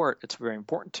that support, it's very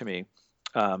important to me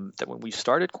that when we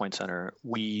started Coin Center,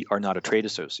 we are not a trade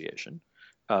association.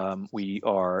 We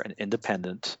are an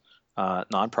independent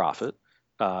nonprofit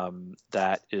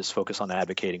that is focused on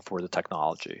advocating for the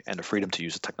technology and the freedom to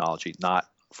use the technology, not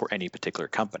for any particular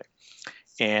company.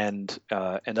 And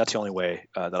that's the only way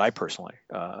that I personally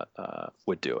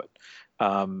would do it.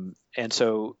 And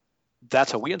so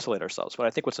that's how we insulate ourselves. But I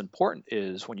think what's important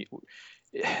is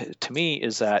to me,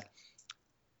 is that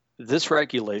this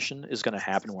regulation is going to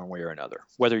happen one way or another.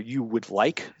 Whether you would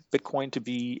like Bitcoin to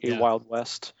be a Wild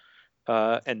West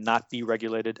and not be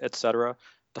regulated, et cetera,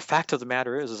 the fact of the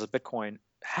matter is that Bitcoin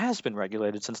has been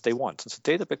regulated since day one, since the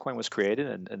day that Bitcoin was created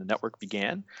and the network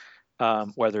began.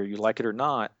 Whether you like it or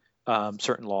not,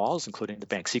 certain laws, including the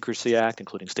Bank Secrecy Act,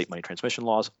 including state money transmission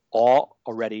laws, all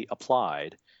already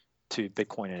applied to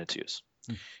Bitcoin and its use.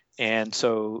 And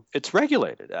so it's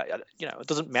regulated. It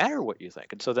doesn't matter what you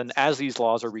think. And so then as these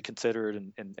laws are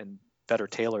reconsidered and better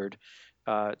tailored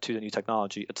to the new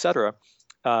technology, et cetera.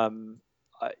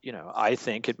 I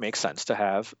think it makes sense to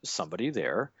have somebody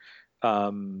there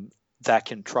that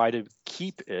can try to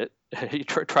keep it,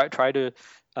 try to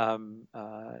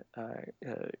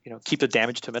keep the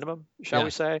damage to a minimum, shall Yeah.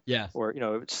 we say, Yeah.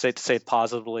 or say it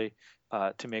positively,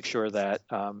 to make sure that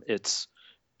it's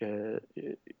the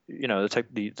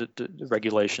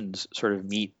regulations sort of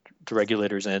meet the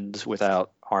regulators' ends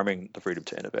without harming the freedom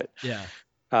to innovate. Yeah.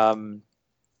 Um,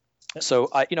 so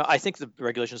I think the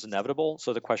regulation is inevitable.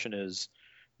 So the question is,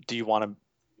 do you want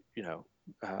to,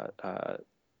 uh,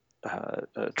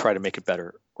 uh, try to make it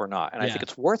better or not? And I think Yeah.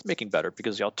 it's worth making better,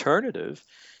 because the alternative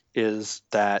is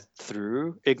that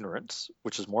through ignorance,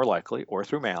 which is more likely, or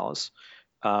through malice,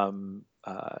 um,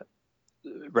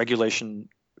 regulation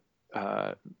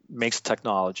makes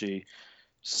technology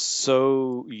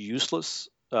so useless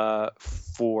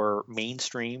for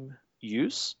mainstream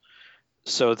use,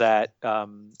 so that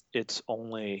it's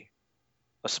only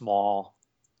a small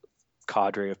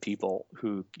cadre of people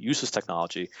who use this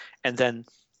technology. And then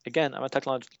again, I'm a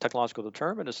technological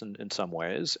determinist in some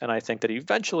ways, and I think that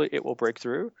eventually it will break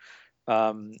through.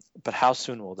 But how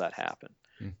soon will that happen?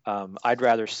 I'd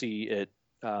rather see it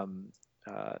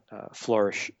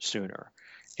flourish sooner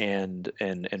and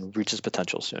reach its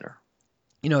potential sooner.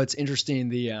 It's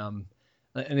interesting.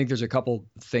 I think there's a couple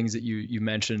things that you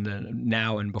mentioned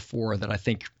now and before that I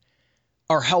think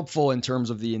are helpful in terms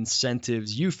of the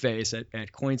incentives you face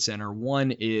at Coin Center.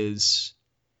 One is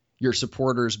your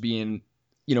supporters being,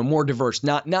 more diverse,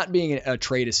 not being a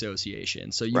trade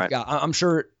association. So you've got, I'm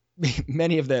sure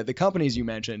many of the companies you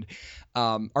mentioned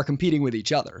are competing with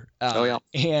each other. Oh yeah,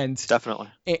 and definitely.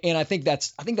 And I think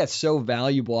that's so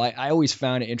valuable. I always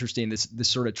found it interesting, this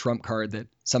sort of trump card that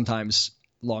sometimes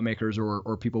lawmakers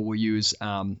or people will use.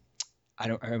 I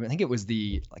think it was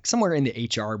somewhere in the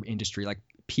HR industry, like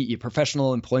PE,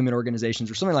 professional employment organizations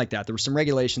or something like that. There were some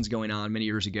regulations going on many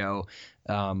years ago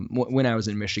when I was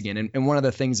in Michigan. And one of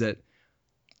the things that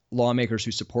lawmakers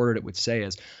who supported it would say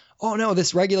is, oh no,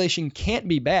 this regulation can't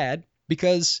be bad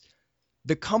because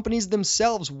the companies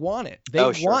themselves want it. They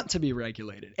want to be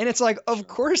regulated. And it's like, of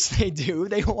course they do.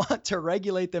 They want to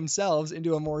regulate themselves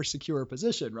into a more secure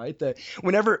position, right? That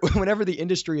whenever the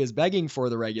industry is begging for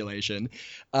the regulation,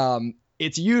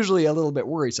 it's usually a little bit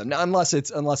worrisome. Now, unless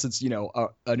it's an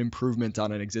improvement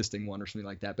on an existing one or something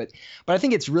like that. But I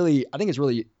think it's really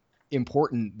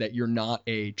important that you're not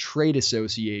a trade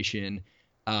association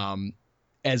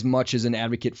as much as an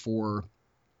advocate for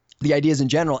the ideas in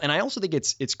general. And I also think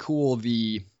it's cool.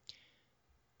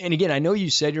 And again, I know you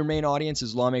said your main audience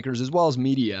is lawmakers as well as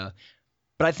media,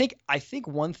 but I think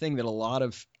one thing that a lot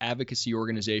of advocacy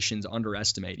organizations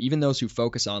underestimate, even those who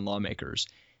focus on lawmakers,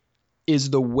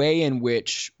 is the way in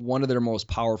which one of their most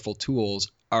powerful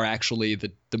tools are actually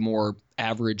the more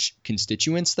average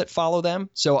constituents that follow them.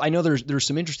 So I know there's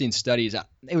some interesting studies.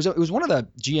 It was one of the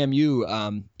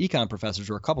GMU econ professors,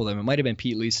 or a couple of them. It might have been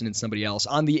Pete Leeson and somebody else,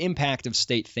 on the impact of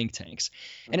state think tanks,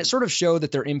 and it sort of showed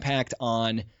that their impact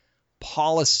on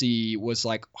policy was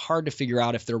like hard to figure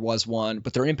out if there was one,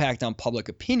 but their impact on public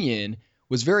opinion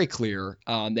was very clear.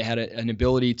 They had an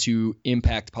ability to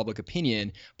impact public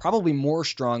opinion probably more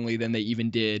strongly than they even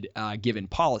did given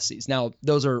policies. Now,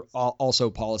 those are also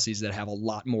policies that have a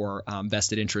lot more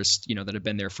vested interest, that have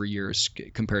been there for years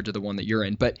compared to the one that you're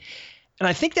in. And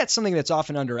I think that's something that's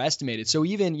often underestimated. So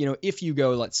even, if you go,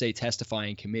 let's say, testify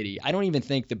in committee, I don't even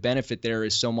think the benefit there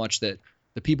is so much that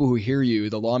the people who hear you,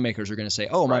 the lawmakers, are going to say,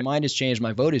 oh, my mind has changed,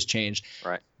 my vote has changed.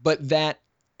 Right. But that,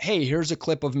 hey, here's a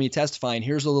clip of me testifying,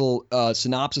 here's a little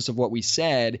synopsis of what we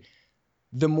said,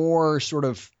 the more sort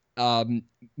of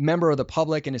member of the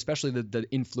public, and especially the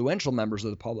influential members of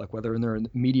the public, whether they're in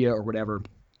the media or whatever,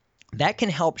 that can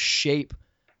help shape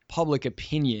public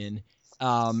opinion.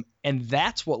 And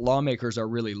that's what lawmakers are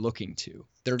really looking to.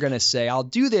 They're going to say, I'll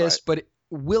do this, but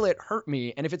will it hurt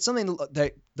me? And if it's something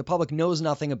that the public knows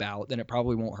nothing about, then it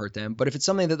probably won't hurt them. But if it's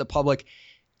something that the public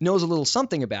knows a little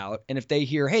something about, and if they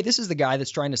hear, hey, this is the guy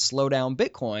that's trying to slow down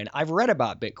Bitcoin, I've read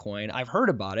about Bitcoin, I've heard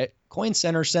about it, Coin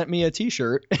Center sent me a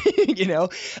t-shirt,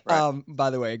 by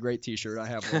the way, a great t-shirt, I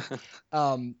have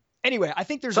one. Anyway, I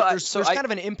think there's kind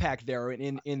of an impact there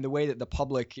in the way that the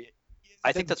public.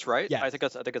 I think that's right. Yeah. I think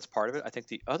that's part of it. I think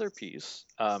the other piece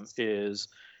is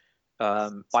by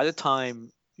the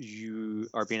time you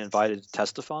are being invited to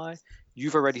testify,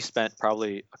 you've already spent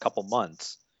probably a couple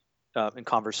months in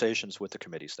conversations with the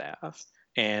committee staff,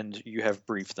 and you have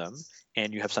briefed them,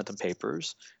 and you have sent them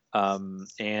papers, and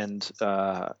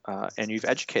you've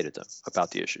educated them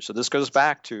about the issue. So this goes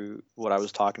back to what I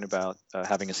was talking about,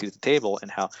 having a seat at the table,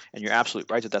 and you're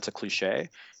absolutely right that that's a cliche,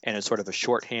 and it's sort of a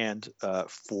shorthand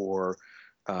for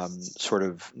sort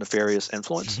of nefarious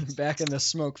influence. Back in the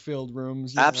smoke-filled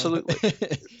rooms, you know. Absolutely.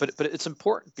 But it's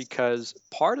important because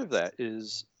part of that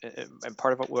is, and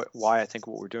part of why I think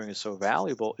what we're doing is so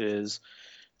valuable is,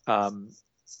 um,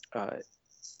 uh,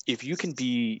 if you can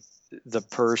be the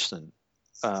person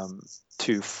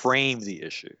to frame the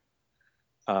issue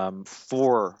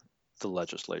for the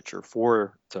legislature,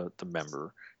 for the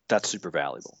member, that's super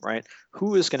valuable, right?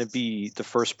 Who is going to be the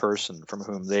first person from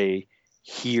whom they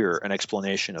hear an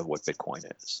explanation of what Bitcoin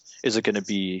is? Is it going to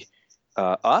be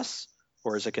us,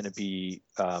 or is it going to be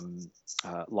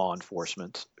law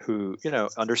enforcement who,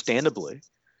 understandably,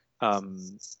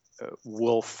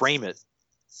 will frame it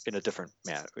in a different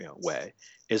way?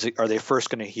 Are they first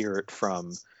going to hear it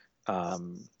from a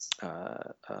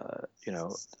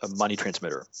money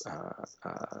transmitter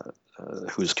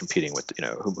who's competing with,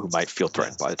 who might feel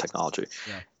threatened by the technology?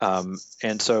 Yeah.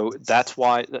 And so that's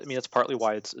why, that's partly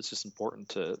why it's just important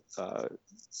to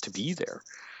be there,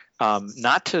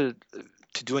 not to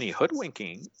do any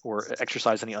hoodwinking or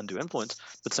exercise any undue influence,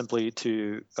 but simply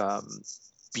to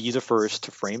be the first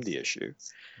to frame the issue,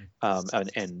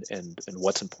 and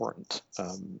what's important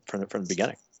from the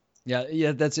beginning.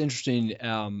 Yeah, that's interesting.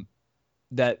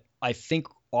 That I think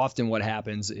often what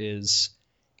happens is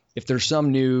if there's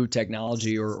some new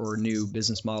technology or new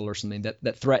business model or something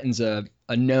that threatens a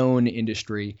known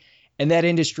industry, and that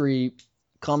industry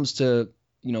comes to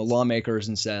lawmakers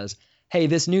and says, hey,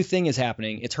 this new thing is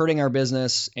happening. It's hurting our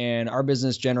business, and our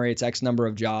business generates X number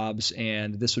of jobs,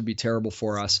 and this would be terrible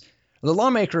for us. The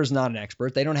lawmaker is not an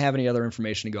expert. They don't have any other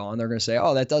information to go on. They're going to say,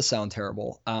 oh, that does sound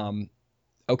terrible.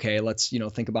 Okay, let's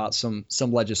think about some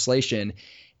legislation.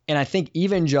 And I think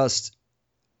even just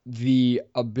the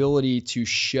ability to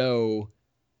show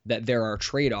that there are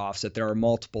trade-offs, that there are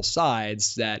multiple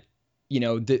sides, that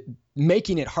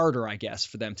making it harder, I guess,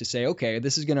 for them to say, okay,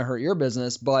 this is going to hurt your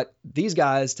business, but these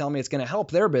guys tell me it's going to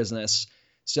help their business,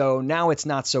 so now it's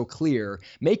not so clear.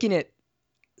 Making it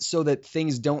so that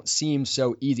things don't seem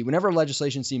so easy. Whenever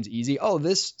legislation seems easy,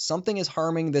 something is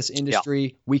harming this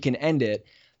industry, we can end it.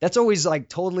 That's always like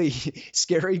totally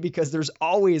scary because there's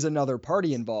always another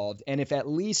party involved. And if at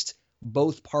least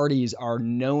both parties are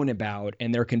known about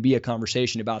and there can be a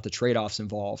conversation about the trade-offs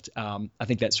involved, I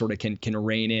think that sort of can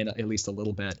rein in at least a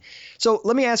little bit. So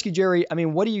let me ask you, Jerry,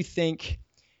 what do you think,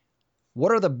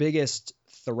 what are the biggest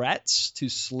threats to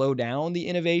slow down the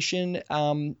innovation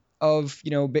of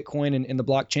Bitcoin and the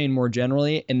blockchain more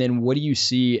generally? And then what do you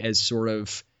see as sort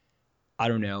of, I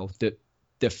don't know,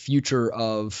 the future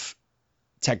of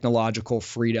technological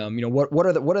freedom? What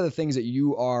are the things that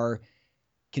you are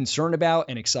concerned about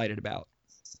and excited about?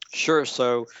 Sure.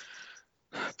 So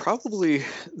probably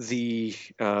the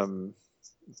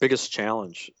biggest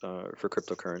challenge for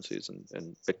cryptocurrencies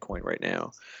and Bitcoin right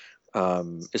now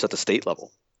is at the state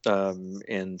level,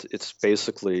 and it's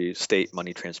basically state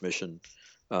money transmission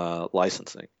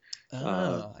licensing.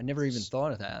 I never even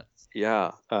thought of that.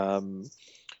 Yeah.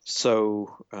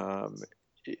 So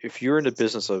if you're in the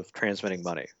business of transmitting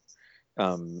money,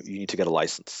 you need to get a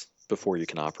license before you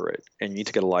can operate, and you need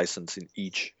to get a license in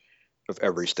each of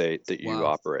every state that you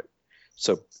operate.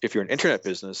 So if you're an internet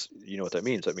business, you know what that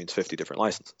means. That means 50 different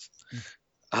licenses.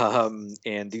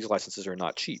 And these licenses are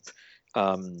not cheap.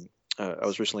 I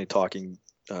was recently talking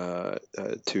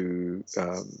to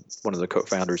one of the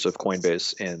co-founders of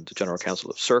Coinbase and the general counsel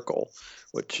of Circle,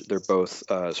 which they're both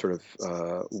sort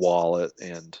of wallet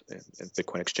and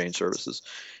Bitcoin exchange services.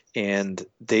 And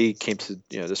they came to,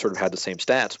 they sort of had the same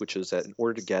stats, which is that in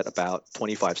order to get about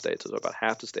 25 states, so about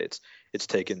half the states, it's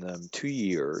taken them 2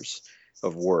 years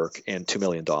of work and $2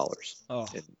 million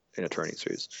in attorney's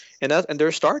fees. And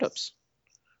they're startups,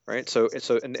 right? So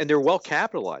they're well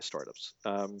capitalized startups.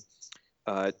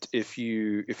 If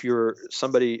you're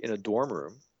somebody in a dorm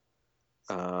room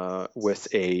with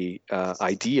a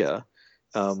idea,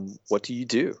 what do you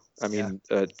do?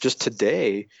 Just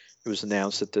today it was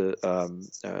announced that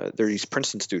there are these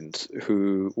Princeton students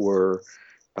who were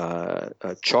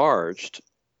charged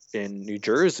in New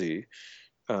Jersey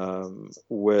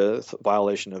with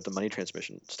violation of the money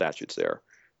transmission statutes there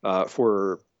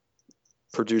for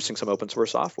producing some open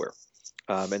source software,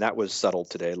 and that was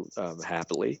settled today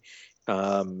happily.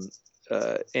 And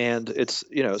it's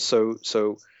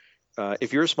so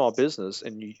if you're a small business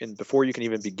and before you can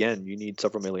even begin, you need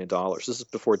several $1 million. This is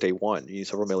before day one. You need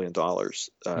several $1 million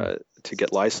to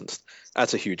get licensed.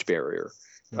 That's a huge barrier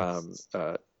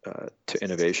to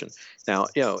innovation. Now,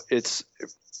 it's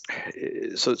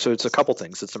a couple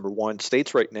things. It's number one,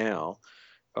 states right now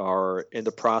are in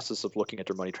the process of looking at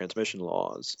their money transmission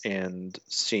laws and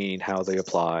seeing how they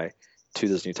apply to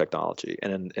this new technology.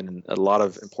 And in a lot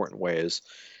of important ways,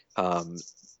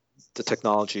 the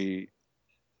technology,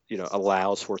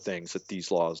 allows for things that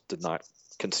these laws did not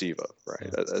conceive of,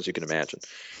 right? As you can imagine.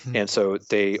 And so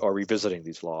they are revisiting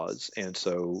these laws. And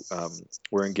so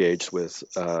we're engaged with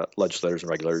legislators and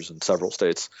regulators in several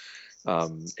states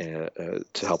to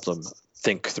help them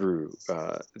think through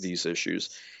these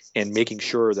issues and making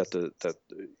sure that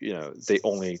they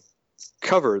only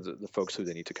cover the folks who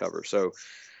they need to cover. So,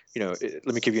 let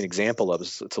me give you an example of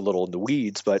this. It's a little in the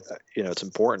weeds, but it's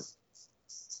important.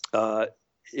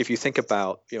 If you think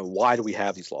about, why do we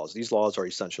have these laws? These laws are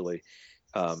essentially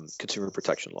consumer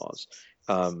protection laws.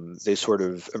 They sort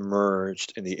of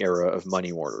emerged in the era of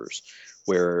money orders,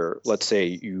 where let's say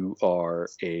you are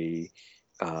a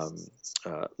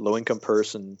low-income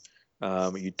person,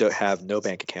 you don't have no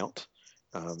bank account.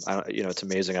 It's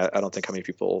amazing. I don't think how many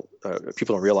people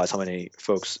don't realize how many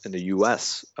folks in the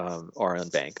U.S. Are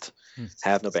unbanked,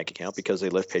 have no bank account because they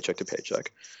live paycheck to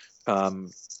paycheck.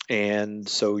 And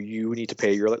so you need to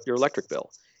pay your electric bill,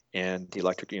 and the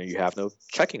electric, you have no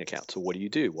checking account. So what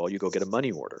do? Well, you go get a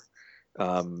money order,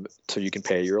 so you can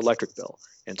pay your electric bill.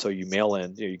 And so you mail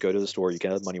in, you go to the store, you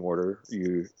get a money order,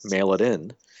 you mail it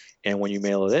in. And when you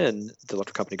mail it in, the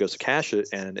electric company goes to cash it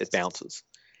and it bounces.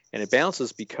 And it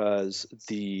bounces because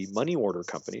the money order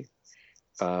company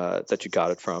that you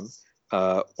got it from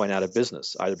went out of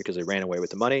business, either because they ran away with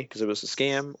the money because it was a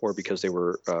scam, or because they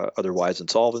were otherwise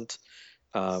insolvent.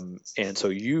 And so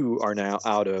you are now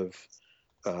out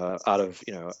the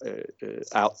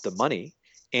money,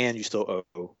 and you still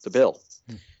owe the bill.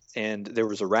 And there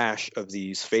was a rash of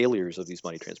these failures of these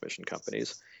money transmission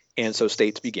companies. And so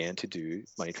states began to do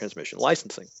money transmission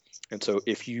licensing. And so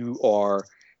if you are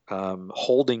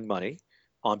holding money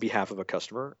on behalf of a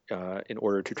customer in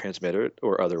order to transmit it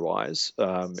or otherwise,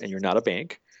 and you're not a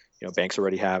bank, banks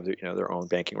already have their own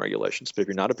banking regulations. But if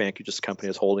you're not a bank, you're just a company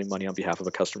that's holding money on behalf of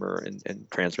a customer and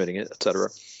transmitting it, et cetera,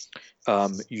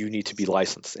 you need to be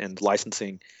licensed. And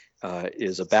licensing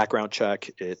is a background check.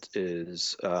 It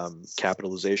is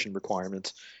capitalization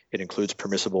requirements. It includes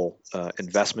permissible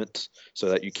investments,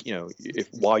 so that if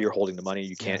while you're holding the money,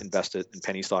 you can't invest it in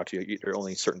penny stocks. There are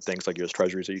only certain things like U.S.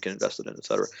 Treasuries that you can invest it in, et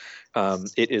cetera.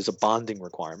 It is a bonding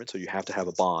requirement, so you have to have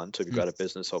a bond. So if you've got a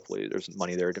business, hopefully there's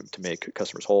money there to make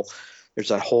customers whole. There's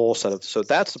that whole set of, so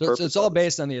that's the purpose. So it's all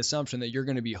based on the assumption that you're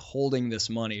going to be holding this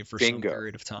money for some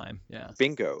period of time. Yeah.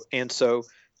 Bingo. And so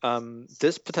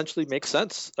this potentially makes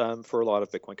sense for a lot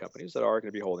of Bitcoin companies that are going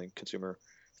to be holding consumer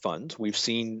funds. We've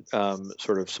seen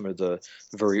sort of some of the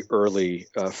very early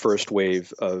first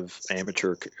wave of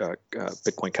amateur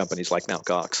Bitcoin companies like Mt.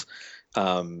 Gox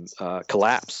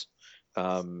collapse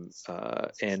and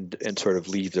sort of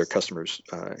leave their customers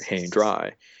hanging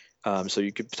dry. So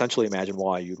you could potentially imagine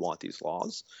why you'd want these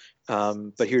laws.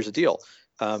 But here's the deal.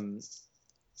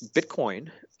 Bitcoin,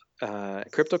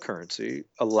 cryptocurrency,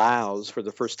 allows for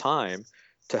the first time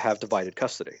to have divided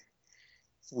custody.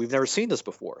 We've never seen this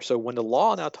before. So when the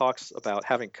law now talks about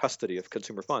having custody of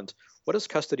consumer funds, what does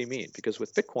custody mean? Because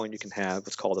with Bitcoin, you can have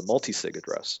what's called a multi-sig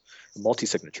address, a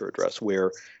multi-signature address,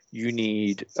 where you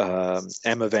need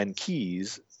M of N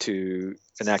keys to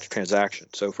enact a transaction.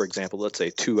 So for example, let's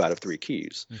say 2 out of 3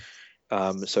 keys.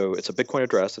 So it's a Bitcoin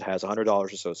address that has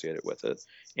 $100 associated with it,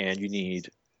 and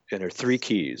there are 3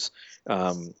 keys.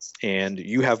 And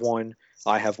you have one,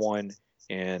 I have one,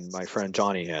 and my friend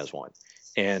Johnny has one.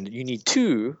 And you need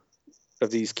 2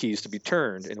 of these keys to be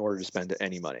turned in order to spend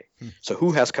any money. So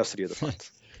who has custody of the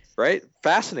funds? Right?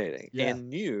 Fascinating and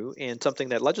new, and something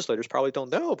that legislators probably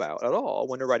don't know about at all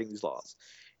when they're writing these laws.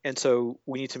 And so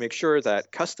we need to make sure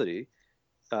that custody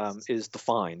is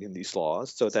defined in these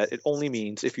laws, so that it only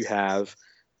means if you have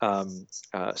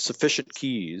sufficient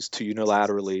keys to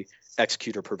unilaterally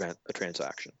execute or prevent a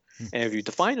transaction. And if you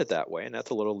define it that way, and that's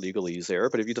a little legalese there,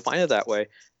 but if you define it that way,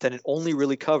 then it only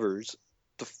really covers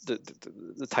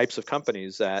the types of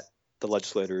companies that the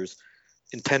legislators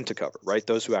intend to cover, right?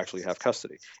 Those who actually have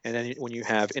custody. And then when you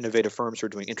have innovative firms who are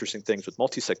doing interesting things with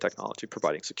multi-sig technology,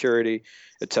 providing security,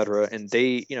 et cetera, and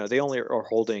they only are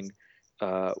holding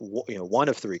one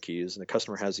of 3 keys, and the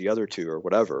customer has the other 2 or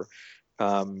whatever.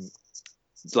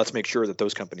 Let's make sure that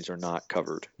those companies are not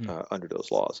covered under those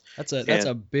laws. That's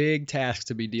a big task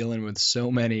to be dealing with so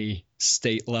many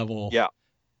state level. Yeah.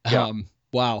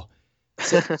 Wow.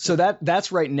 So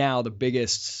that's right now the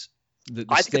biggest, the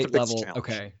state level. Challenge.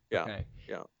 Okay. Yeah. Okay.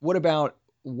 Yeah.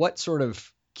 What sort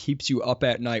of keeps you up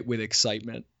at night with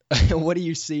excitement? What do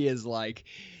you see as like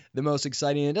the most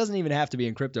exciting? It doesn't even have to be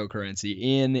in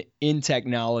cryptocurrency, in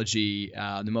technology,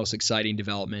 the most exciting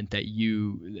development that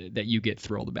you get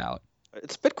thrilled about.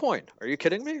 It's Bitcoin. Are you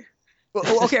kidding me?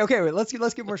 Well, okay. Wait,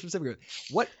 let's get more specific.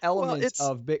 What elements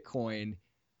of Bitcoin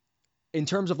in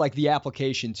terms of like the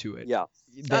application to it Yeah.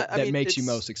 I that mean, makes you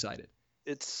most excited?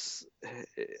 it's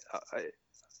I,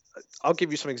 I'll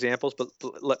give you some examples, but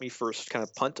let me first kind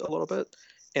of punt a little bit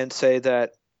and say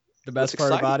that The what's best part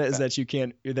exciting about it is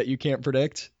about that you can't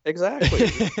predict. exactly.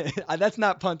 That's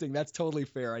not punting. That's totally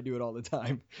fair. I do it all the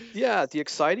time. Yeah, the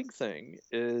exciting thing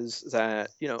is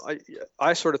that,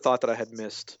 I sort of thought that I had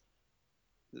missed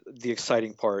the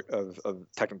exciting part of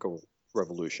technical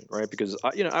revolution, right? Because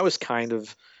I was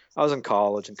in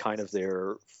college and kind of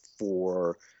there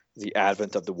for the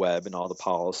advent of the web and all the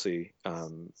policy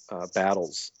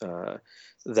battles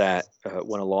that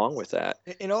went along with that.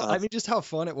 I mean, just how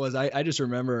fun it was. I just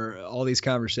remember all these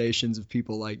conversations of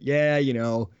people like, yeah,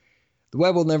 the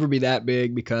web will never be that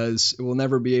big because you'll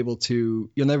never be able to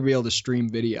stream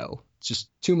video. It's just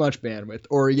too much bandwidth.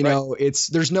 Or, Right.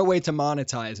 there's no way to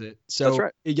monetize it. That's So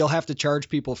right. you'll have to charge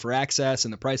people for access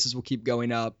and the prices will keep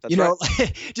going up. That's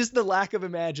right. Just the lack of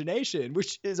imagination,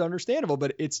 which is understandable,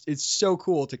 but it's so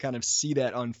cool to kind of see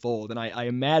that unfold. And I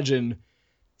imagine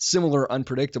similar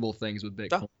unpredictable things with Yeah.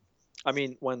 Bitcoin. I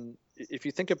mean, if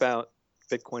you think about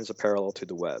Bitcoin as a parallel to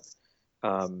the web,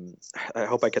 um, I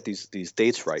hope I get these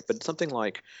dates right, but it's something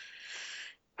like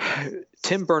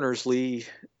Tim Berners-Lee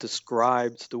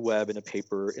described the web in a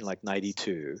paper in like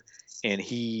 '92, and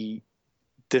he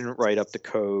didn't write up the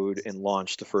code and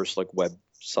launch the first like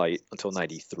website until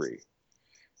 '93,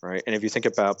 right? And if you think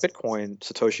about Bitcoin,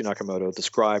 Satoshi Nakamoto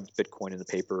described Bitcoin in the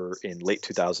paper in late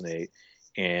 2008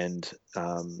 and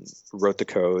wrote the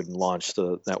code and launched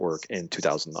the network in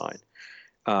 2009.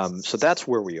 So that's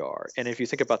where we are. And if you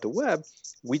think about the web,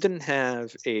 we didn't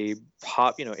have a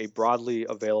broadly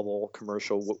available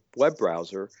commercial web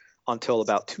browser until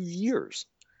about 2 years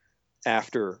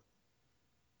after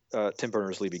Tim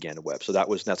Berners-Lee began the web. So that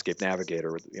was Netscape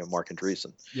Navigator with Mark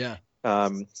Andreessen. Yeah.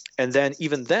 And then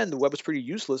even then, the web was pretty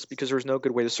useless because there was no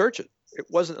good way to search it. It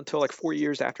wasn't until like 4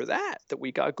 years after that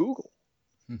we got Google.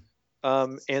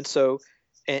 And so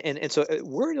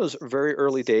we're in those very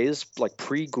early days, like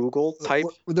pre-Google type.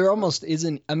 There almost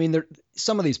isn't. I mean,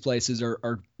 some of these places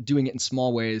are doing it in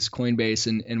small ways, Coinbase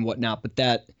and whatnot. But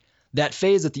that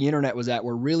phase that the internet was at,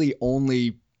 where really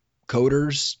only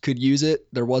coders could use it,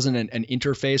 there wasn't an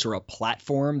interface or a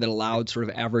platform that allowed sort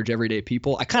of average everyday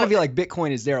people. I kind of feel like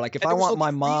Bitcoin is there. Like if I want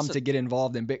my mom to get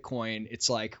involved in Bitcoin, it's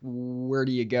like, where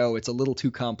do you go? It's a little too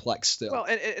complex still. Well,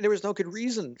 and there was no good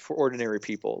reason for ordinary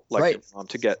people like your mom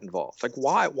to get involved. Like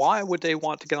why would they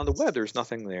want to get on the web? There's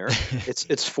nothing there.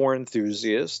 It's for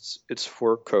enthusiasts. It's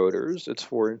for coders. It's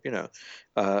for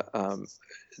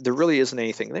there really isn't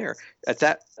anything there. At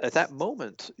that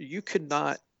moment, you could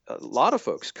not. A lot of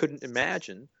folks couldn't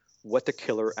imagine what the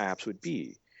killer apps would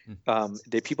be.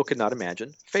 People could not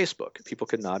imagine Facebook. People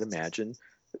could not imagine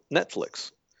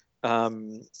Netflix.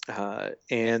 And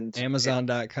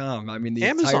Amazon.com. I mean, the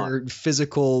Amazon. entire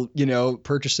physical,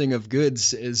 purchasing of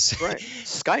goods is right.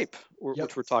 Skype,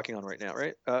 which we're talking on right now,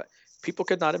 right? People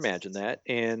could not imagine that,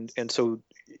 and so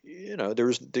there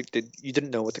was you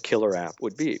didn't know what the killer app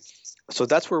would be. So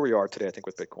that's where we are today, I think,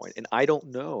 with Bitcoin. And I don't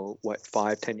know what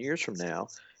 5-10 years from now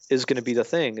is going to be the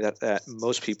thing that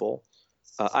most people,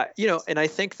 and I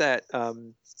think that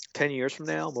 10 years from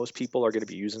now, most people are going to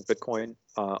be using Bitcoin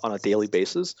on a daily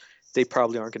basis. They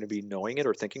probably aren't going to be knowing it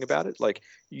or thinking about it. Like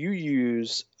you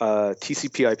use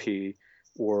TCP/IP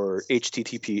or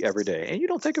HTTP every day, and you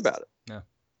don't think about it. No.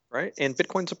 Right? And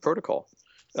Bitcoin's a protocol,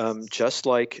 just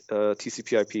like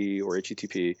TCP/IP or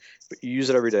HTTP, but you use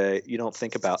it every day. You don't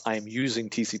think about I'm using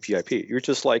TCP/IP. You're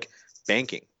just like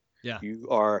banking. Yeah. You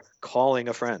are calling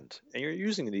a friend, and you're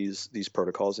using these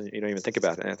protocols, and you don't even think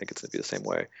about it. And I think it's going to be the same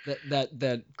way.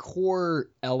 That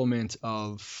core element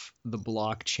of the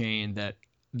blockchain, that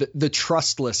the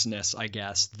trustlessness, I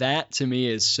guess, that to me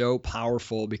is so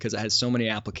powerful because it has so many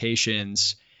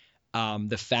applications.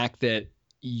 The fact that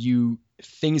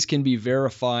things can be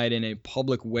verified in a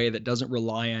public way that doesn't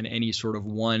rely on any sort of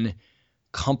one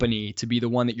company to be the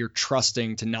one that you're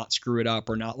trusting to not screw it up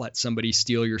or not let somebody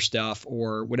steal your stuff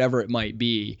or whatever it might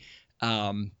be.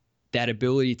 That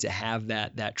ability to have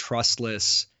that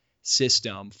trustless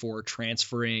system for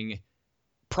transferring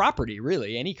property,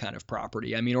 really any kind of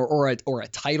property. I mean, or a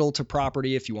title to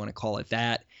property, if you want to call it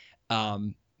that.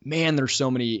 Man, there's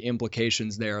so many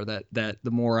implications there that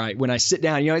the more when I sit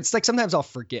down, it's like sometimes I'll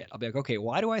forget. I'll be like, okay,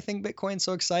 why do I think Bitcoin's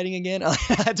so exciting again? I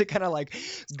had to kind of like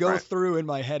go through in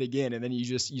my head again. And then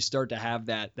you start to have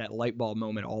that light bulb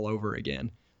moment all over again.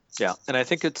 Yeah. And I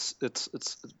think it's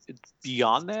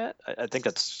beyond that. I think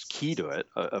that's key to it,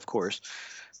 of course,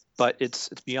 but it's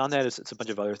beyond that. It's a bunch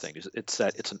of other things. It's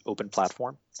that it's an open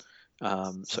platform.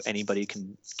 so anybody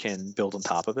can build on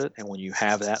top of it. And when you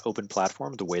have that open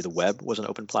platform, the way the web was an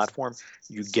open platform,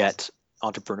 you get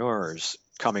entrepreneurs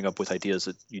coming up with ideas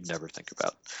that you'd never think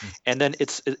about. And then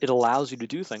it allows you to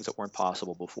do things that weren't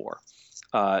possible before.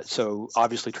 So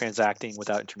obviously transacting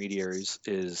without intermediaries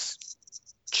is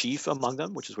chief among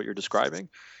them, which is what you're describing.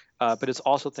 But it's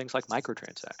also things like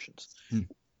microtransactions.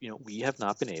 We have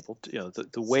not been able to,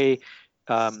 the way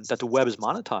that the web is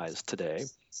monetized today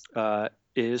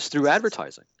is through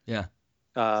advertising. Yeah.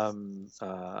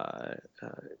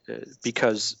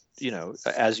 Because,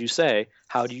 as you say,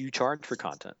 how do you charge for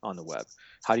content on the web?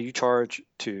 How do you charge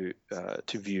to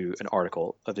view an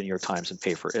article of the New York Times and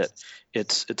pay for it?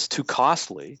 It's too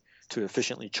costly to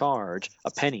efficiently charge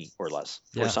a penny or less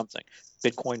for something.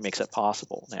 Bitcoin makes it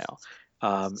possible now.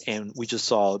 And we just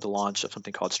saw the launch of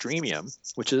something called Streamium,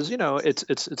 which is,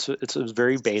 it's a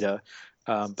very beta,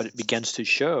 but it begins to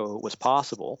show what's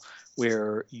possible,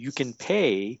 where you can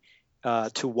pay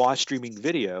to watch streaming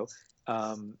video,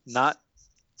 not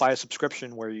by a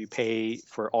subscription where you pay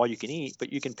for all you can eat,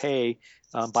 but you can pay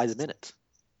by the minute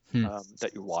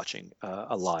that you're watching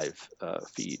a live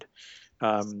feed.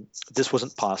 This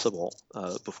wasn't possible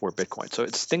before Bitcoin. So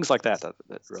it's things like that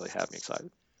really have me excited.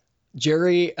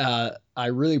 Jerry, I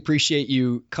really appreciate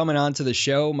you coming on to the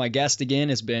show. My guest again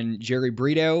has been Jerry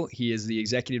Brito. He is the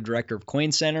executive director of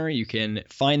Coin Center. You can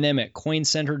find them at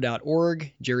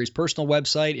coincenter.org. Jerry's personal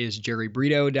website is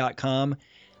jerrybrito.com.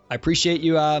 I appreciate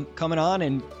you coming on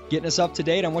and getting us up to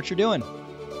date on what you're doing.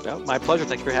 Yeah, my pleasure.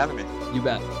 Thank you for having me. You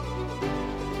bet.